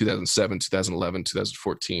 2007, 2011,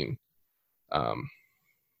 2014.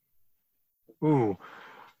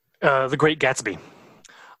 The Great Gatsby.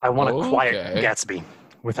 I want a quiet Gatsby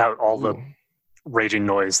without all the raging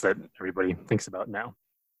noise that everybody thinks about now.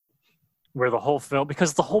 Where the whole film,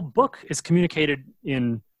 because the whole book is communicated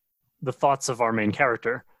in the thoughts of our main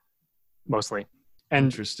character, mostly. And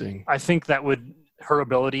interesting. I think that her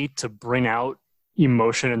ability to bring out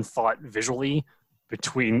emotion and thought visually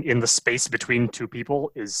in the space between two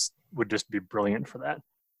people would just be brilliant for that.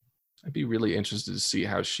 I'd be really interested to see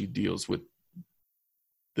how she deals with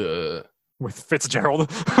Fitzgerald.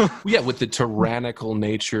 Yeah, with the tyrannical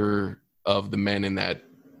nature of the men in that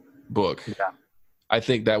book. Yeah. I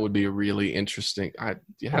think that would be a really interesting. And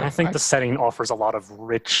I think the setting offers a lot of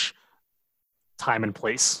rich time and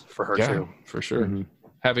place for her too. For sure. Mm-hmm.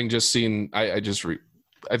 Having just seen, I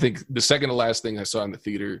think the second to last thing I saw in the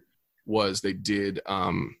theater was they did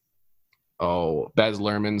Baz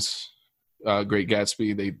Luhrmann's Great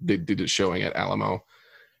Gatsby. They did a showing at Alamo,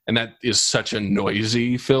 and that is such a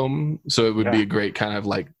noisy film. So it would be a great kind of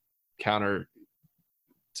like counter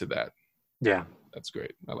to that. Yeah, that's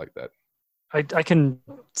great. I like that. I can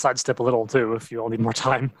sidestep a little too if you all need more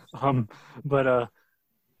time. But I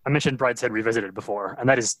mentioned Brideshead Revisited before, and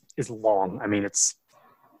that is long. I mean, it's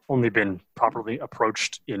only been properly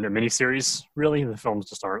approached in a miniseries, really. The films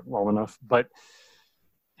just aren't long enough. But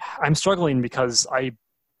I'm struggling because I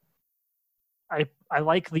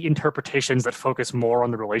like the interpretations that focus more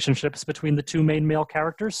on the relationships between the two main male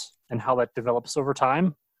characters and how that develops over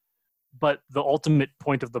time. But the ultimate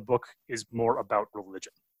point of the book is more about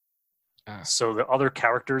religion. So the other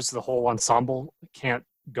characters, the whole ensemble, can't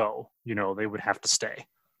go. They would have to stay.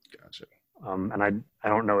 Gotcha. And I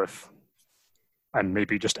don't know if I'm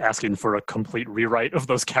maybe just asking for a complete rewrite of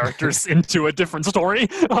those characters into a different story.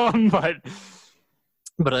 But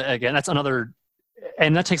again, that's another,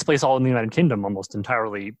 and that takes place all in the United Kingdom almost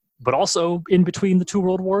entirely, but also in between the two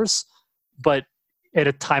world wars, but at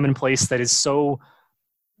a time and place that is so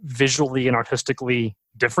visually and artistically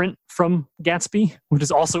different from Gatsby, which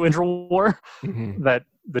is also interwar, that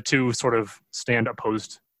the two sort of stand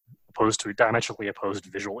opposed to, diametrically opposed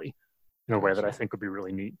visually in a way that I think would be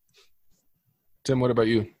really neat. Tim, what about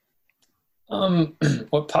you?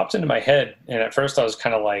 What popped into my head, and at first I was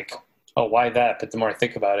kind of like, oh, why that? But the more I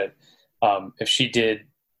think about it, if she did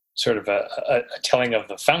sort of a telling of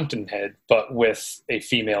the Fountainhead, but with a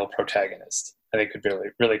female protagonist, I think it would be really,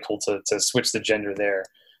 really cool to switch the gender there.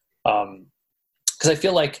 Because I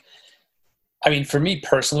feel like, I mean, for me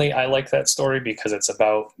personally, I like that story because it's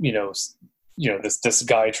about, this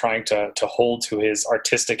guy trying to hold to his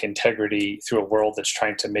artistic integrity through a world that's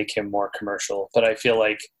trying to make him more commercial. But I feel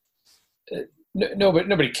like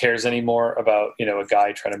nobody cares anymore about, a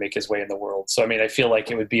guy trying to make his way in the world. So, I mean, I feel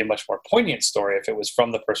like it would be a much more poignant story if it was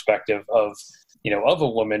from the perspective of a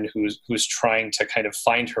woman who's trying to kind of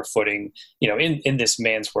find her footing, in this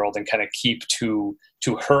man's world and kind of keep to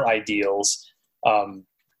her ideals.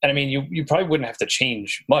 And I mean, you probably wouldn't have to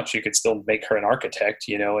change much. You could still make her an architect,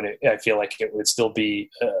 and I feel like it would still be,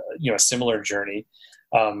 a similar journey.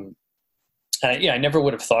 I never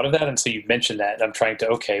would have thought of that until you mentioned that. And I'm trying to,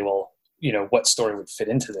 what story would fit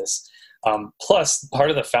into this? Plus, part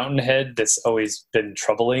of the Fountainhead that's always been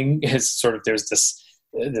troubling is sort of there's this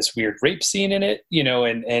this weird rape scene in it, you know,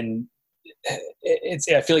 and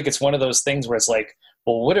I feel like it's one of those things where it's like,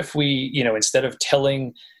 well, what if we, you know, instead of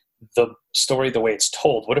telling the story the way it's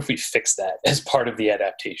told, what if we fix that as part of the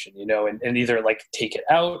adaptation, you know, and either like take it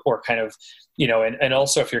out or kind of, you know, and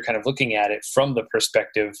also if you're kind of looking at it from the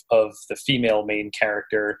perspective of the female main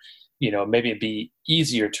character, you know, maybe it'd be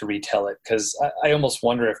easier to retell it. Cause I almost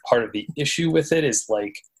wonder if part of the issue with it is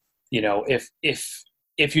like, you know,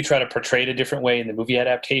 if you try to portray it a different way in the movie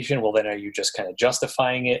adaptation, well, then are you just kind of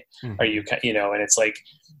justifying it? Are you, you know, and it's like,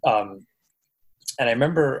 and I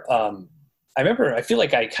remember, I feel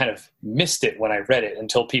like I kind of missed it when I read it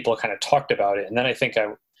until people kind of talked about it. And then I think I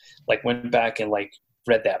like went back and like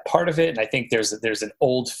read that part of it. And I think there's an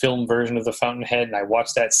old film version of The Fountainhead. And I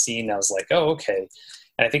watched that scene and I was like, oh, okay.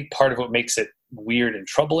 And I think part of what makes it weird and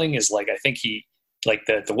troubling is like, I think he, like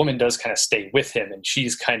the woman does kind of stay with him and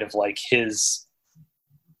she's kind of like his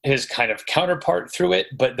kind of counterpart through it.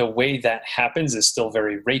 But the way that happens is still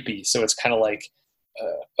very rapey. So it's kind of like,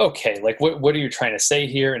 okay, like what are you trying to say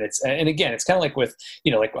here? And again, it's kind of like with,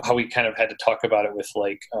 you know, like how we kind of had to talk about it with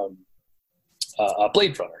like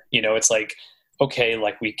Blade Runner, you know, it's like, okay,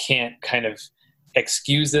 like we can't kind of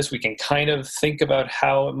excuse this. We can kind of think about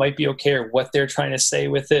how it might be okay or what they're trying to say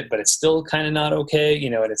with it, but it's still kind of not okay, you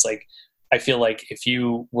know. And it's like, I feel like if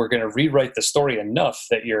you were going to rewrite the story enough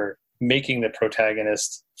that you're making the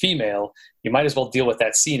protagonist female, you might as well deal with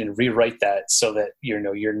that scene and rewrite that so that, you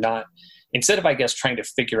know, you're not, instead of, I guess, trying to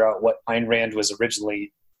figure out what Ayn Rand was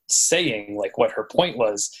originally saying, like what her point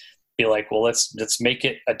was, be like, well, let's make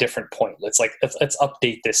it a different point. Let's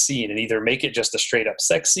update this scene and either make it just a straight up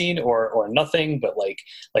sex scene or nothing. But like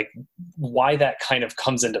why that kind of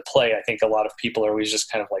comes into play, I think a lot of people are always just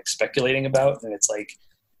kind of like speculating about. And it's like,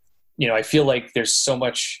 you know, I feel like there's so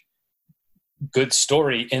much good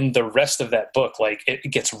story in the rest of that book. Like it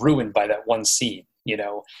gets ruined by that one scene, you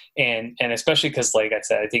know, and especially because, like I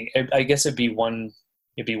said, I guess it'd be one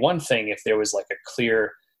thing if there was like a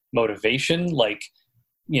clear motivation, like,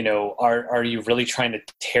 you know, are you really trying to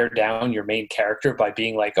tear down your main character by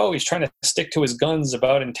being like, oh, he's trying to stick to his guns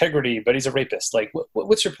about integrity, but he's a rapist? Like,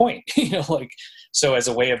 what's your point? You know, like, so as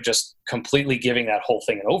a way of just completely giving that whole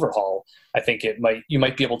thing an overhaul, I think you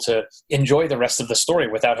might be able to enjoy the rest of the story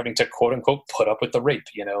without having to quote unquote put up with the rape,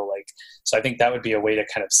 you know, like, so I think that would be a way to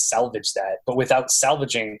kind of salvage that, but without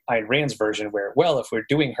salvaging Ayn Rand's version where, well, if we're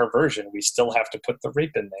doing her version, we still have to put the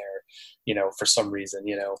rape in there, you know, for some reason,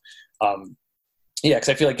 you know. Yeah, because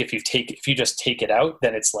I feel like if you just take it out,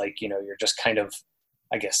 then it's like, you know, you're just kind of,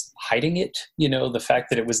 I guess, hiding it, you know, the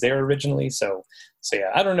fact that it was there originally. So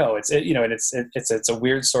yeah, I don't know. It's a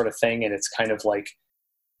weird sort of thing, and it's kind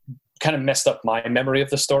of messed up my memory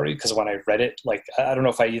of the story, because when I read it, like, I don't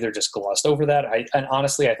know if I either just glossed over that. And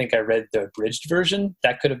honestly, I think I read the abridged version.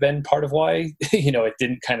 That could have been part of why, you know, it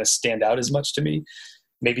didn't kind of stand out as much to me.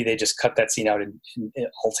 Maybe they just cut that scene out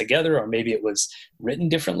altogether, or maybe it was written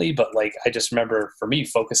differently. But like, I just remember for me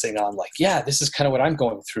focusing on like, yeah, this is kind of what I'm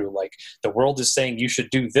going through. Like, the world is saying you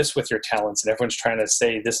should do this with your talents, and everyone's trying to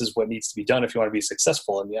say this is what needs to be done if you want to be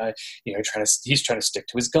successful. And you know, he's trying to stick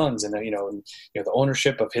to his guns, and you know, the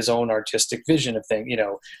ownership of his own artistic vision of thing, you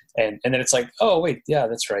know, and then it's like, oh wait, yeah,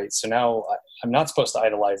 that's right. So now I'm not supposed to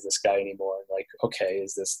idolize this guy anymore. Like, okay,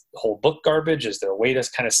 is this whole book garbage? Is there a way to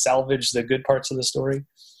kind of salvage the good parts of the story?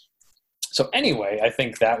 So anyway, I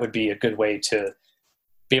think that would be a good way to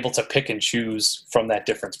be able to pick and choose from that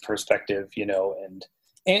different perspective, you know, and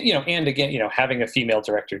you know, and again, you know, having a female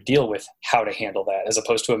director deal with how to handle that as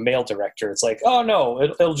opposed to a male director. It's like, oh no,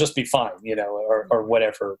 it'll just be fine, you know, or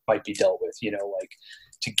whatever might be dealt with, you know, like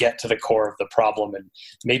to get to the core of the problem and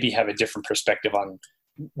maybe have a different perspective on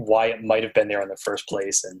why it might have been there in the first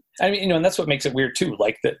place. And I mean, you know, and that's what makes it weird too.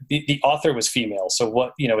 Like the author was female. So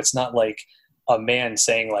what, you know, it's not like a man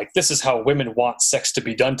saying like, this is how women want sex to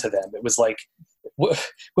be done to them. It was like,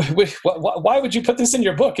 why would you put this in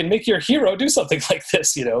your book and make your hero do something like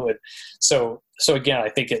this, you know? And so again, I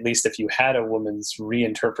think at least if you had a woman's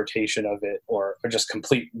reinterpretation of it or just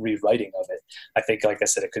complete rewriting of it, I think, like I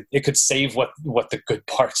said, it could save what the good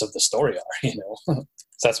parts of the story are, you know?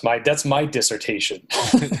 So that's my dissertation.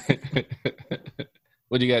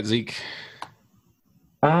 What do you got, Zeke?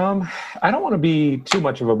 I don't want to be too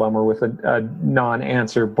much of a bummer with a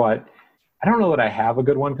non-answer, but I don't know that I have a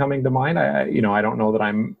good one coming to mind. I don't know that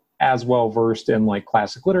I'm as well versed in like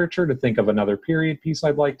classic literature to think of another period piece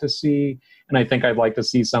I'd like to see. And I think I'd like to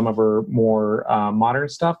see some of her more modern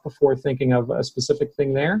stuff before thinking of a specific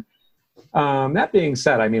thing there. That being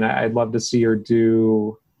said, I mean, I'd love to see her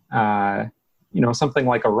do, something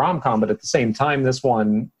like a rom-com, but at the same time, this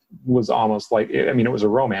one was almost like, I mean, it was a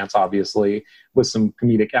romance, obviously, with some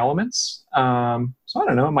comedic elements. So I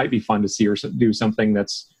don't know, it might be fun to see her do something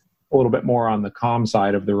that's a little bit more on the calm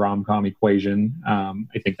side of the rom-com equation.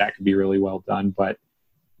 I think that could be really well done. But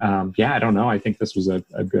yeah, I don't know. I think this was a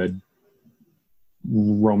good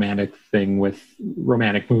romantic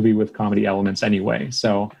movie with comedy elements anyway.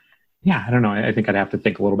 So yeah, I don't know. I think I'd have to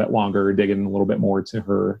think a little bit longer, or dig in a little bit more to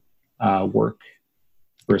her work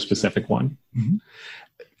for a specific one. Mm-hmm.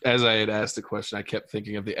 As I had asked the question, I kept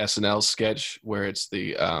thinking of the SNL sketch where it's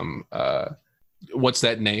the what's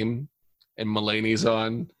that name? And Mulaney's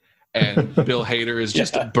on, and Bill Hader is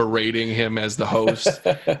just berating him as the host.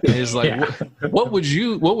 And he's like, what would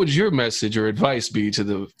your message or advice be to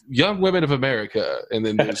the young women of America? And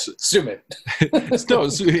then there's Sumit. No,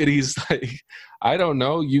 and he's like, I don't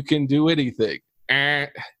know, you can do anything.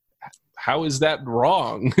 How is that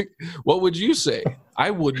wrong? What would you say? I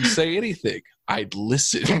wouldn't say anything. I'd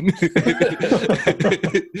listen.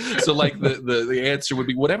 So like the answer would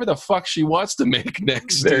be whatever the fuck she wants to make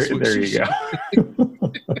next. There you go.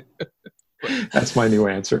 That's my new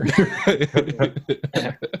answer.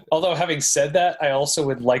 Although having said that, I also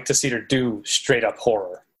would like to see her do straight up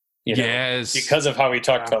horror. You know, yes, because of how we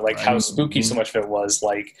talked about like how spooky so much of it was.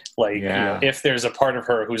 Like you know, if there's a part of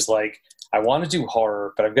her who's like, I want to do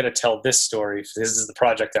horror, but I'm going to tell this story. This is the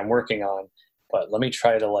project I'm working on. But let me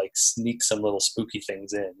try to like sneak some little spooky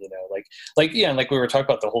things in, you know, like yeah, and like we were talking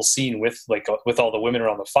about the whole scene with all the women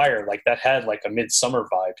around the fire, like that had like a Midsummer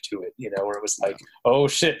vibe to it, you know, where it was like, oh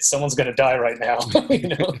shit, someone's gonna die right now, you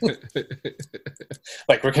know,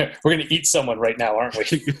 like we're gonna eat someone right now, aren't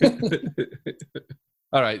we?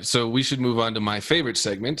 All right, so we should move on to my favorite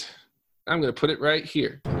segment. I'm going to put it right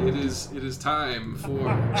here. It is time for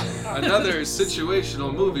another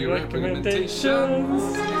situational movie recommendation.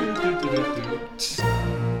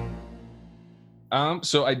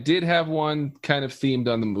 So I did have one kind of themed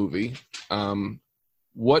on the movie.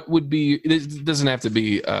 What would be? It doesn't have to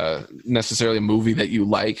be necessarily a movie that you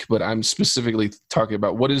like, but I'm specifically talking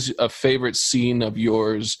about what is a favorite scene of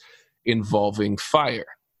yours involving fire.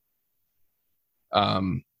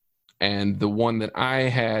 And the one that I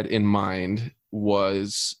had in mind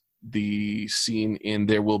was the scene in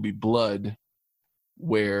There Will Be Blood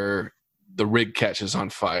where the rig catches on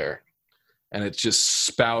fire and it's just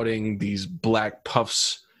spouting these black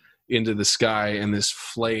puffs into the sky and this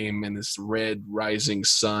flame and this red rising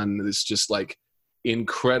sun. This just like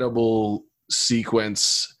incredible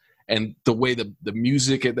sequence. And the way the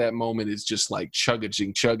music at that moment is just like chugging.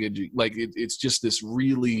 Like it's just this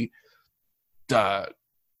really... I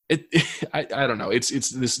don't know. It's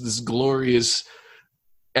this glorious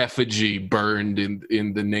effigy burned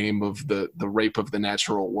in the name of the rape of the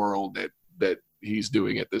natural world that he's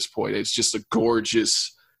doing at this point. It's just a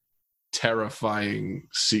gorgeous, terrifying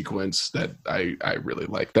sequence that I really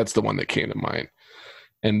like. That's the one that came to mind.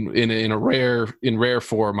 And in rare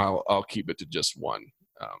form, I'll keep it to just one.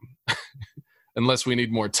 Unless we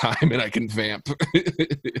need more time and I can vamp.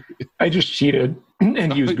 I just cheated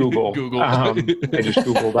and used Google. I just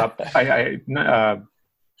Googled up,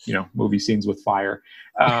 movie scenes with fire.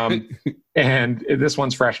 And this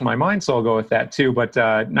one's fresh in my mind, so I'll go with that too. But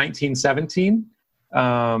 1917,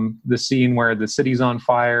 the scene where the city's on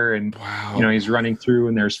fire and, he's running through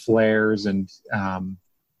and there's flares and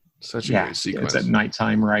such a great sequence. It's at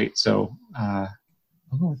nighttime, right? So,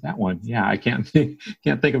 I'll go with that one. Yeah, I can't think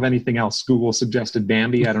of anything else. Google suggested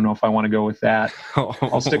Bambi. I don't know if I want to go with that.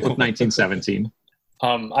 I'll stick with 1917.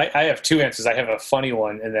 I have two answers. I have a funny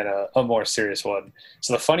one and then a more serious one.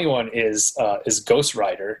 So the funny one is Ghost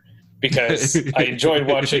Rider, because I enjoyed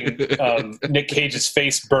watching Nick Cage's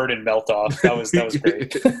face burn and melt off. That was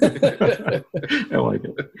great. I like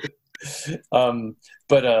it.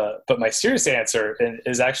 But my serious answer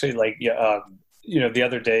is actually like the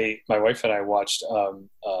other day, my wife and I watched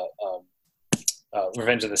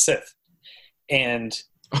Revenge of the Sith, and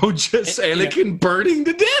Anakin burning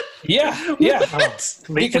to death. Yeah.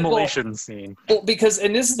 Late immolation scene. Well, because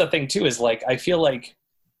and this is the thing too, is like I feel like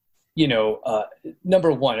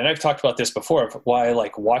number one, and I've talked about this before, of why I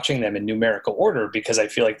like watching them in numerical order, because I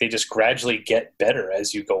feel like they just gradually get better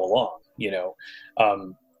as you go along.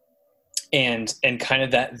 And kind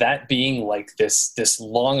of that being like this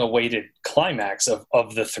long awaited climax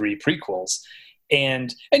of the three prequels.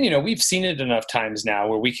 And we've seen it enough times now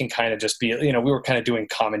where we can kind of just be, we were kind of doing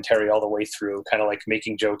commentary all the way through, kind of like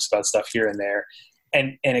making jokes about stuff here and there.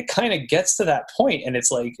 And it kind of gets to that point, and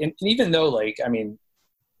it's like, and even though like, I mean,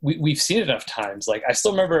 we've seen it enough times. Like I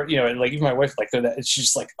still remember, like even my wife, like she's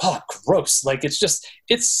just like, oh, gross. Like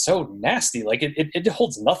it's so nasty. Like it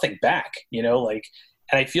holds nothing back, like,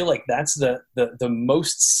 And I feel like that's the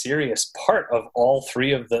most serious part of all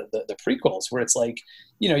three of the prequels, where it's like,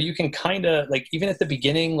 you know, you can kind of like, even at the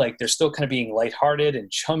beginning, like they're still kind of being lighthearted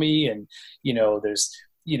and chummy, and, you know, there's,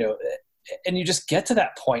 you know, and you just get to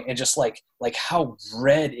that point and just like how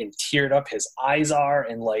red and teared up his eyes are.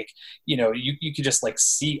 And like, you know, you could just like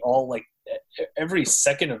see all like every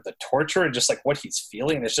second of the torture and just like what he's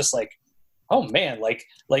feeling. And it's just like, oh man, like,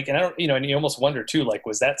 and I don't, you know, and you almost wonder too, like,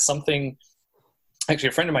 was that something? Actually,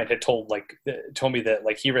 a friend of mine had told me that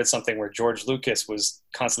like he read something where George Lucas was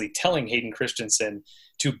constantly telling Hayden Christensen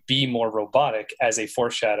to be more robotic as a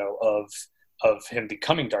foreshadow of him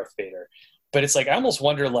becoming Darth Vader. But it's like, I almost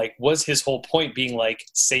wonder, like, was his whole point being like,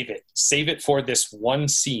 save it for this one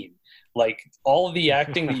scene? Like, all of the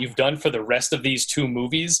acting that you've done for the rest of these two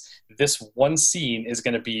movies, this one scene is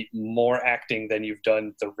going to be more acting than you've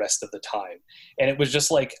done the rest of the time. And it was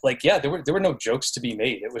just like, yeah, there were no jokes to be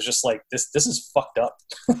made. It was just like, this is fucked up.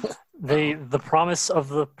 The promise of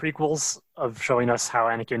the prequels of showing us how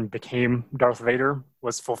Anakin became Darth Vader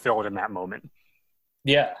was fulfilled in that moment.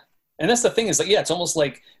 Yeah. And that's the thing, is like, yeah, it's almost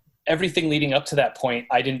like everything leading up to that point,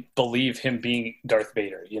 I didn't believe him being Darth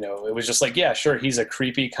Vader. You know, it was just like, yeah, sure, he's a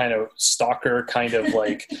creepy kind of stalker, kind of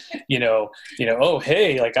like, you know, oh,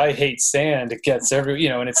 hey, like, I hate sand. It gets you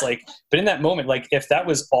know, and it's like, but in that moment, like, if that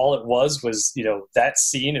was all it was, you know, that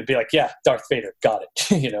scene, it'd be like, yeah, Darth Vader, got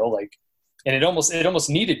it. You know, like, and it almost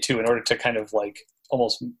needed to, in order to kind of like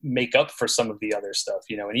almost make up for some of the other stuff,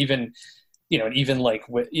 you know, and even like,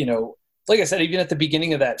 you know, like I said, even at the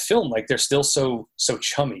beginning of that film, like, they're still so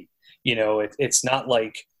chummy. You know, it's not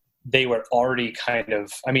like they were already kind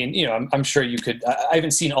of, I mean, you know, I'm sure you could, I haven't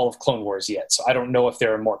seen all of Clone Wars yet, so I don't know if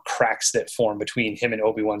there are more cracks that form between him and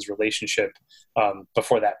Obi-Wan's relationship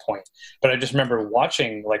before that point. But I just remember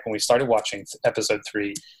watching, like, when we started watching episode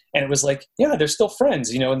 3, and it was like, yeah, they're still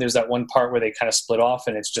friends, you know, and there's that one part where they kind of split off,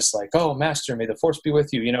 and it's just like, oh, Master, may the Force be with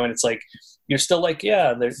you, you know, and it's like, you're still like,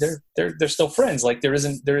 yeah, they're still friends. Like, there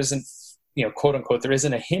isn't, you know, quote unquote, there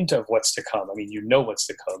isn't a hint of what's to come. I mean, you know what's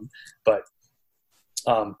to come, but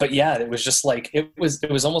yeah, it was just like, it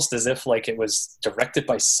was almost as if like it was directed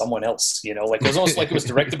by someone else, you know, like it was almost like it was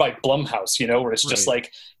directed by Blumhouse, you know, where it's just like,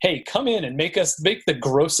 hey, come in and make the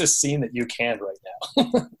grossest scene that you can right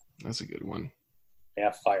now. That's a good one.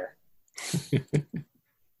 Yeah, fire.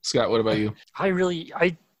 Scott, what about you? I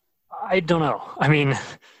don't know. I mean,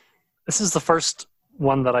 this is the first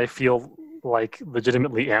one that I feel like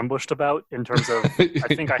legitimately ambushed about, in terms of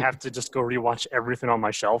I think I have to just go rewatch everything on my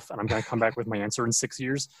shelf, and I'm going to come back with my answer in 6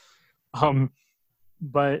 years.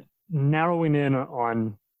 But narrowing in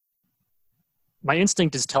on, my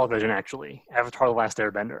instinct is television, actually. Avatar: The Last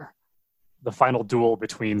Airbender, the final duel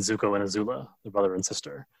between Zuko and Azula, the brother and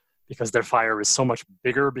sister, because their fire is so much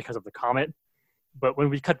bigger because of the comet. But when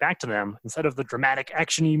we cut back to them, instead of the dramatic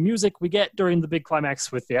action-y music we get during the big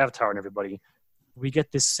climax with the Avatar and everybody, we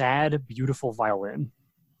get this sad, beautiful violin,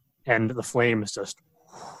 and the flame is just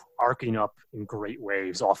arcing up in great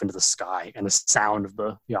waves off into the sky, and the sound of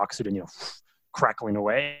the oxygen, you know, crackling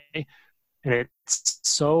away. And it's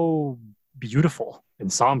so beautiful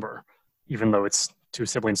and somber, even though it's two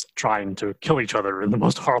siblings trying to kill each other in the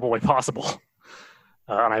most horrible way possible.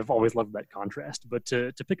 And I've always loved that contrast. But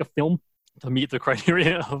to pick a film to meet the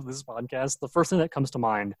criteria of this podcast, the first thing that comes to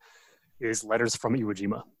mind is Letters from Iwo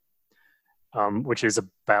Jima. Which is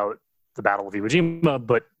about the Battle of Iwo Jima,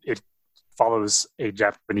 but it follows a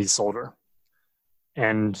Japanese soldier.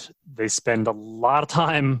 And we spend a lot of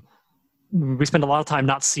time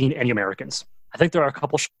not seeing any Americans. I think there are a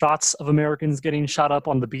couple shots of Americans getting shot up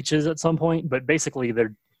on the beaches at some point, but basically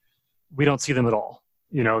we don't see them at all.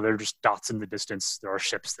 You know, they're just dots in the distance. There are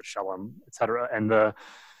ships that shell them, etc. And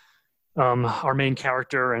our main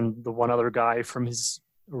character and the one other guy from his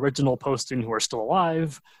original posting who are still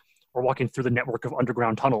alive or walking through the network of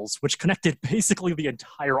underground tunnels, which connected basically the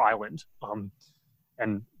entire island,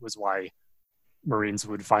 and was why Marines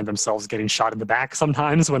would find themselves getting shot in the back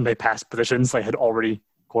sometimes when they passed positions they had already,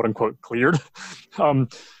 quote unquote, cleared.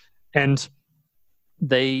 And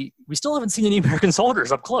we still haven't seen any American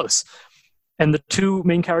soldiers up close. And the two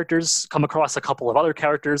main characters come across a couple of other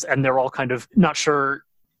characters, and they're all kind of not sure,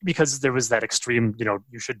 because there was that extreme, you know,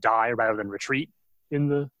 you should die rather than retreat in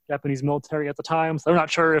the Japanese military at the time. So they're not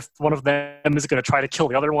sure if one of them is going to try to kill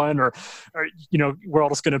the other one, or you know, we're all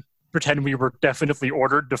just going to pretend we were definitely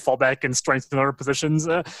ordered to fall back and strengthen our positions.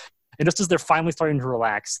 And just as they're finally starting to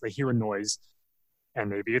relax, they hear a noise, and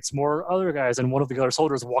maybe it's more other guys, and one of the other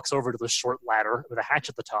soldiers walks over to the short ladder with a hatch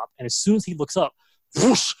at the top, and as soon as he looks up,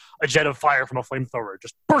 whoosh, a jet of fire from a flamethrower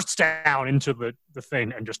just bursts down into the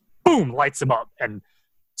thing and just boom, lights him up. And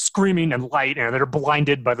screaming and light, and they're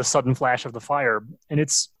blinded by the sudden flash of the fire. And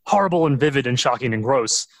it's horrible and vivid and shocking and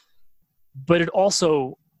gross. But it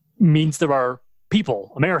also means there are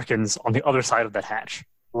people, Americans, on the other side of that hatch,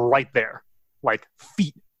 right there, like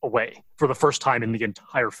feet away, for the first time in the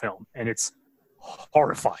entire film. And it's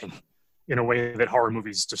horrifying in a way that horror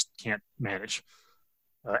movies just can't manage.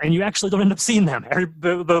 And you actually don't end up seeing them.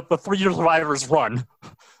 The 3 survivors run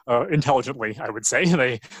intelligently, I would say.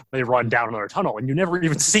 They run down another tunnel, and you never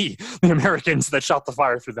even see the Americans that shot the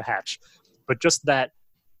fire through the hatch. But just that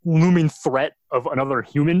looming threat of another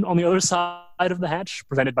human on the other side of the hatch,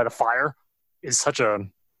 prevented by the fire, is such a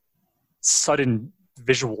sudden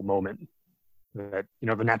visual moment that, you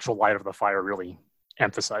know, the natural light of the fire really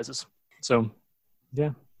emphasizes. So,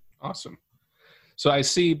 yeah. Awesome. So I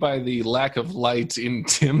see by the lack of light in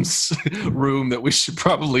Tim's room that we should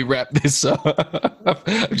probably wrap this up.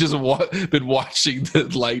 I've just been watching the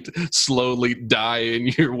light slowly die in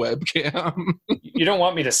your webcam. You don't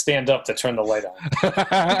want me to stand up to turn the light on.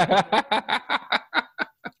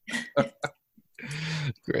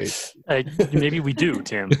 Great. Maybe we do,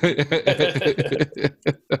 Tim. That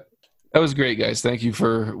was great, guys. Thank you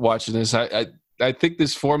for watching this. I think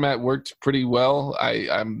this format worked pretty well.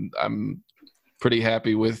 I'm pretty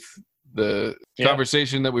happy with the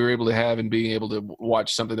conversation that we were able to have and being able to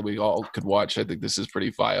watch something that we all could watch. I think this is pretty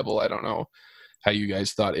viable. I don't know how you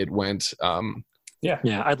guys thought it went.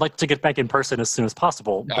 Yeah, I'd like to get back in person as soon as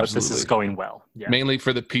possible, but Absolutely. This is going well. Yeah. Mainly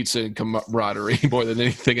for the pizza and camaraderie more than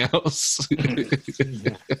anything else.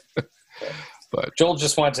 Yeah. But Joel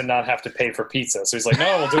just wanted to not have to pay for pizza, so he's like,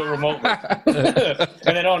 "No, we'll do it remotely."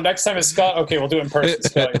 And then, next time it's Scott. Okay, we'll do it in person.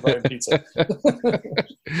 Scott, you're buying pizza.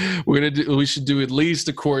 We should do at least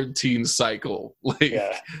a quarantine cycle,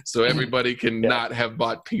 so everybody can not have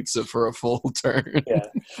bought pizza for a full turn. Yeah,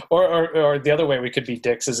 or the other way we could be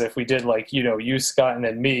dicks is if we did you, Scott, and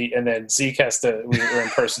then me, and then Zeke has to. We were in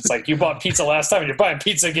person. It's like, you bought pizza last time, and you're buying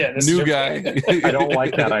pizza again. This New guy. I don't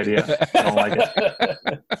like that idea. I don't like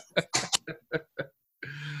it.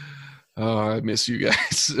 Oh, I miss you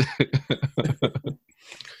guys.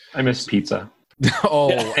 I miss pizza.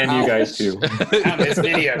 Oh, and you guys too. I miss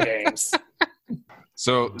video games.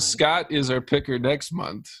 So Scott is our picker next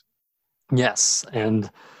month. Yes,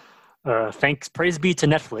 and praise be to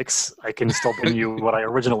Netflix, I can still bring you what I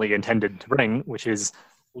originally intended to bring, which is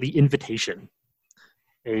The Invitation,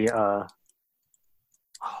 a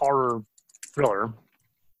horror thriller.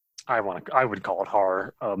 I would call it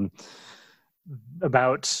horror.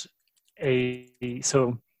 About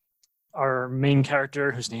so our main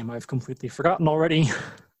character, whose name I've completely forgotten already,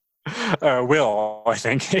 Will, I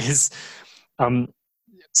think, is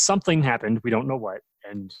something happened, we don't know what,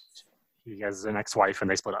 and he has an ex-wife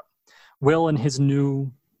and they split up. Will and his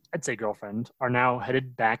new, I'd say girlfriend, are now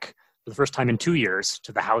headed back for the first time in 2 years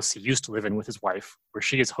to the house he used to live in with his wife, where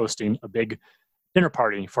she is hosting a big dinner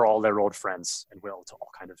party for all their old friends, and Will to all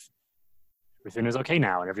kind of, everything is okay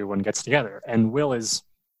now and everyone gets together. And Will is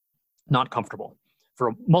not comfortable for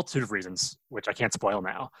a multitude of reasons, which I can't spoil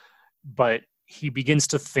now, but he begins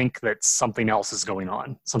to think that something else is going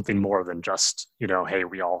on, something more than just, hey,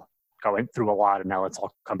 we all going through a lot and now let's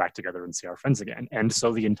all come back together and see our friends again. And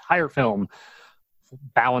so the entire film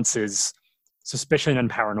balances suspicion and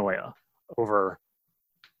paranoia over,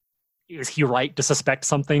 is he right to suspect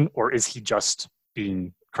something, or is he just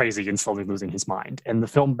being crazy and slowly losing his mind? And the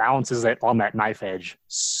film balances it on that knife edge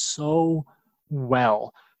so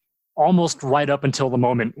well, almost right up until the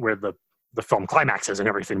moment where the film climaxes and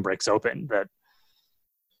everything breaks open, that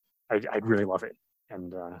I really love it.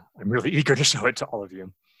 And I'm really eager to show it to all of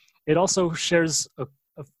you. It also shares a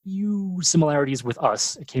few similarities with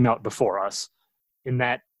Us. It came out before Us, in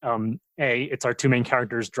that it's our two main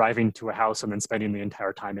characters driving to a house and then spending the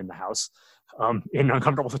entire time in the house in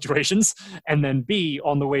uncomfortable situations. And then B,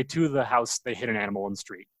 on the way to the house, they hit an animal in the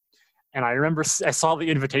street. And I remember I saw The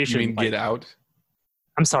Invitation. You mean Get Out?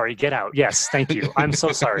 I'm sorry, Get Out. Yes, thank you. I'm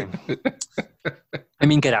so sorry. I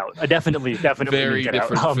mean Get Out. I definitely very mean Get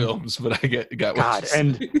different Out. Films, but I get what God,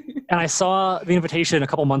 and I saw The Invitation a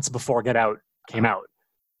couple months before Get Out came out.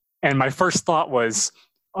 And my first thought was,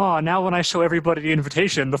 oh, now when I show everybody The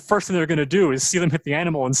Invitation, the first thing they're going to do is see them hit the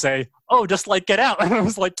animal and say, oh, just like Get Out. And I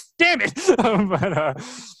was like, damn it.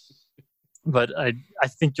 But I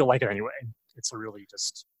think you'll like it anyway. It's a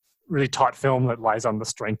really taut film that lies on the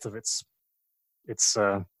strength of its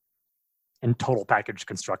in total package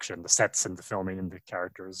construction, the sets and the filming and the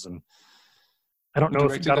characters. And I don't know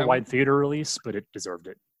if it got a wide theater release, but it deserved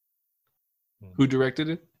it. Who directed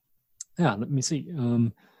it? Yeah, let me see.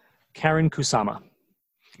 Karen Kusama.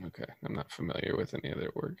 Okay, I'm not familiar with any of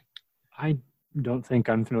their work. I don't think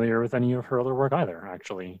I'm familiar with any of her other work either,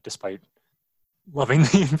 actually, despite loving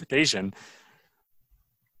the invitation.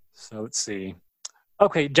 So let's see.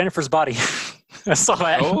 Okay, Jennifer's Body. I saw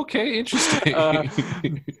that. Okay,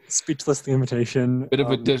 interesting. Speechless, the invitation. Bit of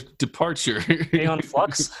a departure. Aeon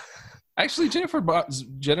Flux. Actually,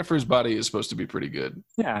 Jennifer's Body is supposed to be pretty good.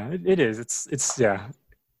 Yeah, it is. It's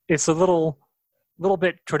a little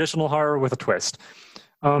bit traditional horror with a twist,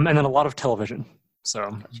 and then a lot of television.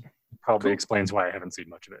 So probably explains why I haven't seen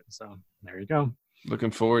much of it. So there you go.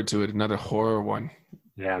 Looking forward to it. Another horror one.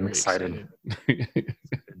 Yeah, I'm excited.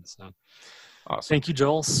 So, awesome. Thank you,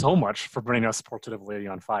 Joel, so much for bringing us Portrait of a Lady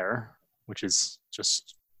on Fire, which is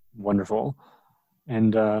just wonderful.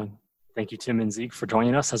 And thank you, Tim and Zeke, for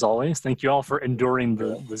joining us, as always. Thank you all for enduring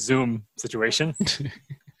the Zoom situation.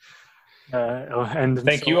 And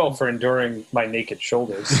thank you all for enduring my naked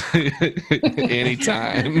shoulders.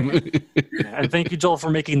 Anytime. And thank you, Joel, for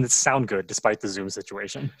making this sound good despite the Zoom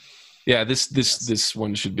situation. Yeah, this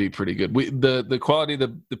one should be pretty good. The quality of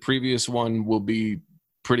the previous one will be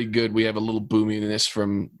pretty good. We have a little boominess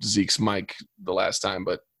from Zeke's mic the last time,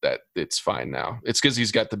 but it's fine now. It's because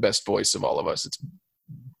he's got the best voice of all of us. It's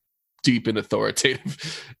deep and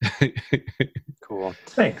authoritative. Cool.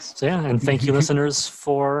 Thanks. So yeah, and thank you, listeners,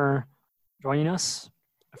 for joining us,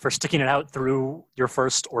 for sticking it out through your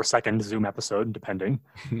first or second Zoom episode, depending.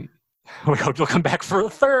 We hope you'll come back for a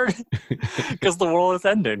third, because the world is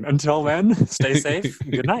ending. Until then, stay safe.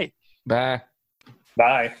 Good night. Bye.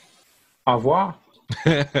 Bye. Au revoir.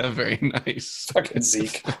 Very nice. Fucking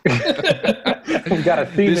Zeke. We got a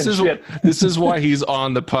theme and shit. This is why he's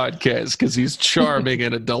on the podcast, because he's charming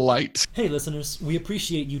and a delight. Hey listeners, we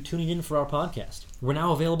appreciate you tuning in for our podcast. We're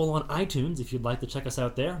now available on iTunes if you'd like to check us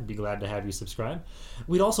out there. I'd be glad to have you subscribe.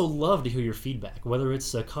 We'd also love to hear your feedback, whether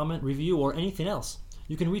it's a comment, review, or anything else.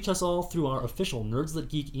 You can reach us all through our official Nerds That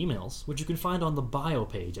Geek emails, which you can find on the bio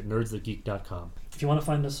page at nerdsthatgeek.com. If you want to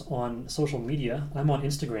find us on social media, I'm on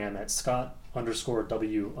Instagram at Scott_W_Murray,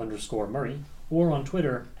 or on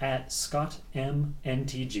Twitter at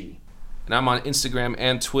ScottMNTG. And I'm on Instagram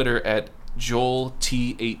and Twitter at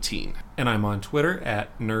JoelT18. And I'm on Twitter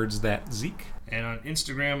at NerdsThatZeke. And on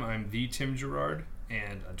Instagram, I'm TheTimGerard.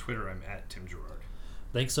 And on Twitter, I'm at TimGerard.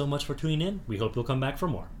 Thanks so much for tuning in. We hope you'll come back for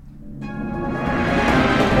more.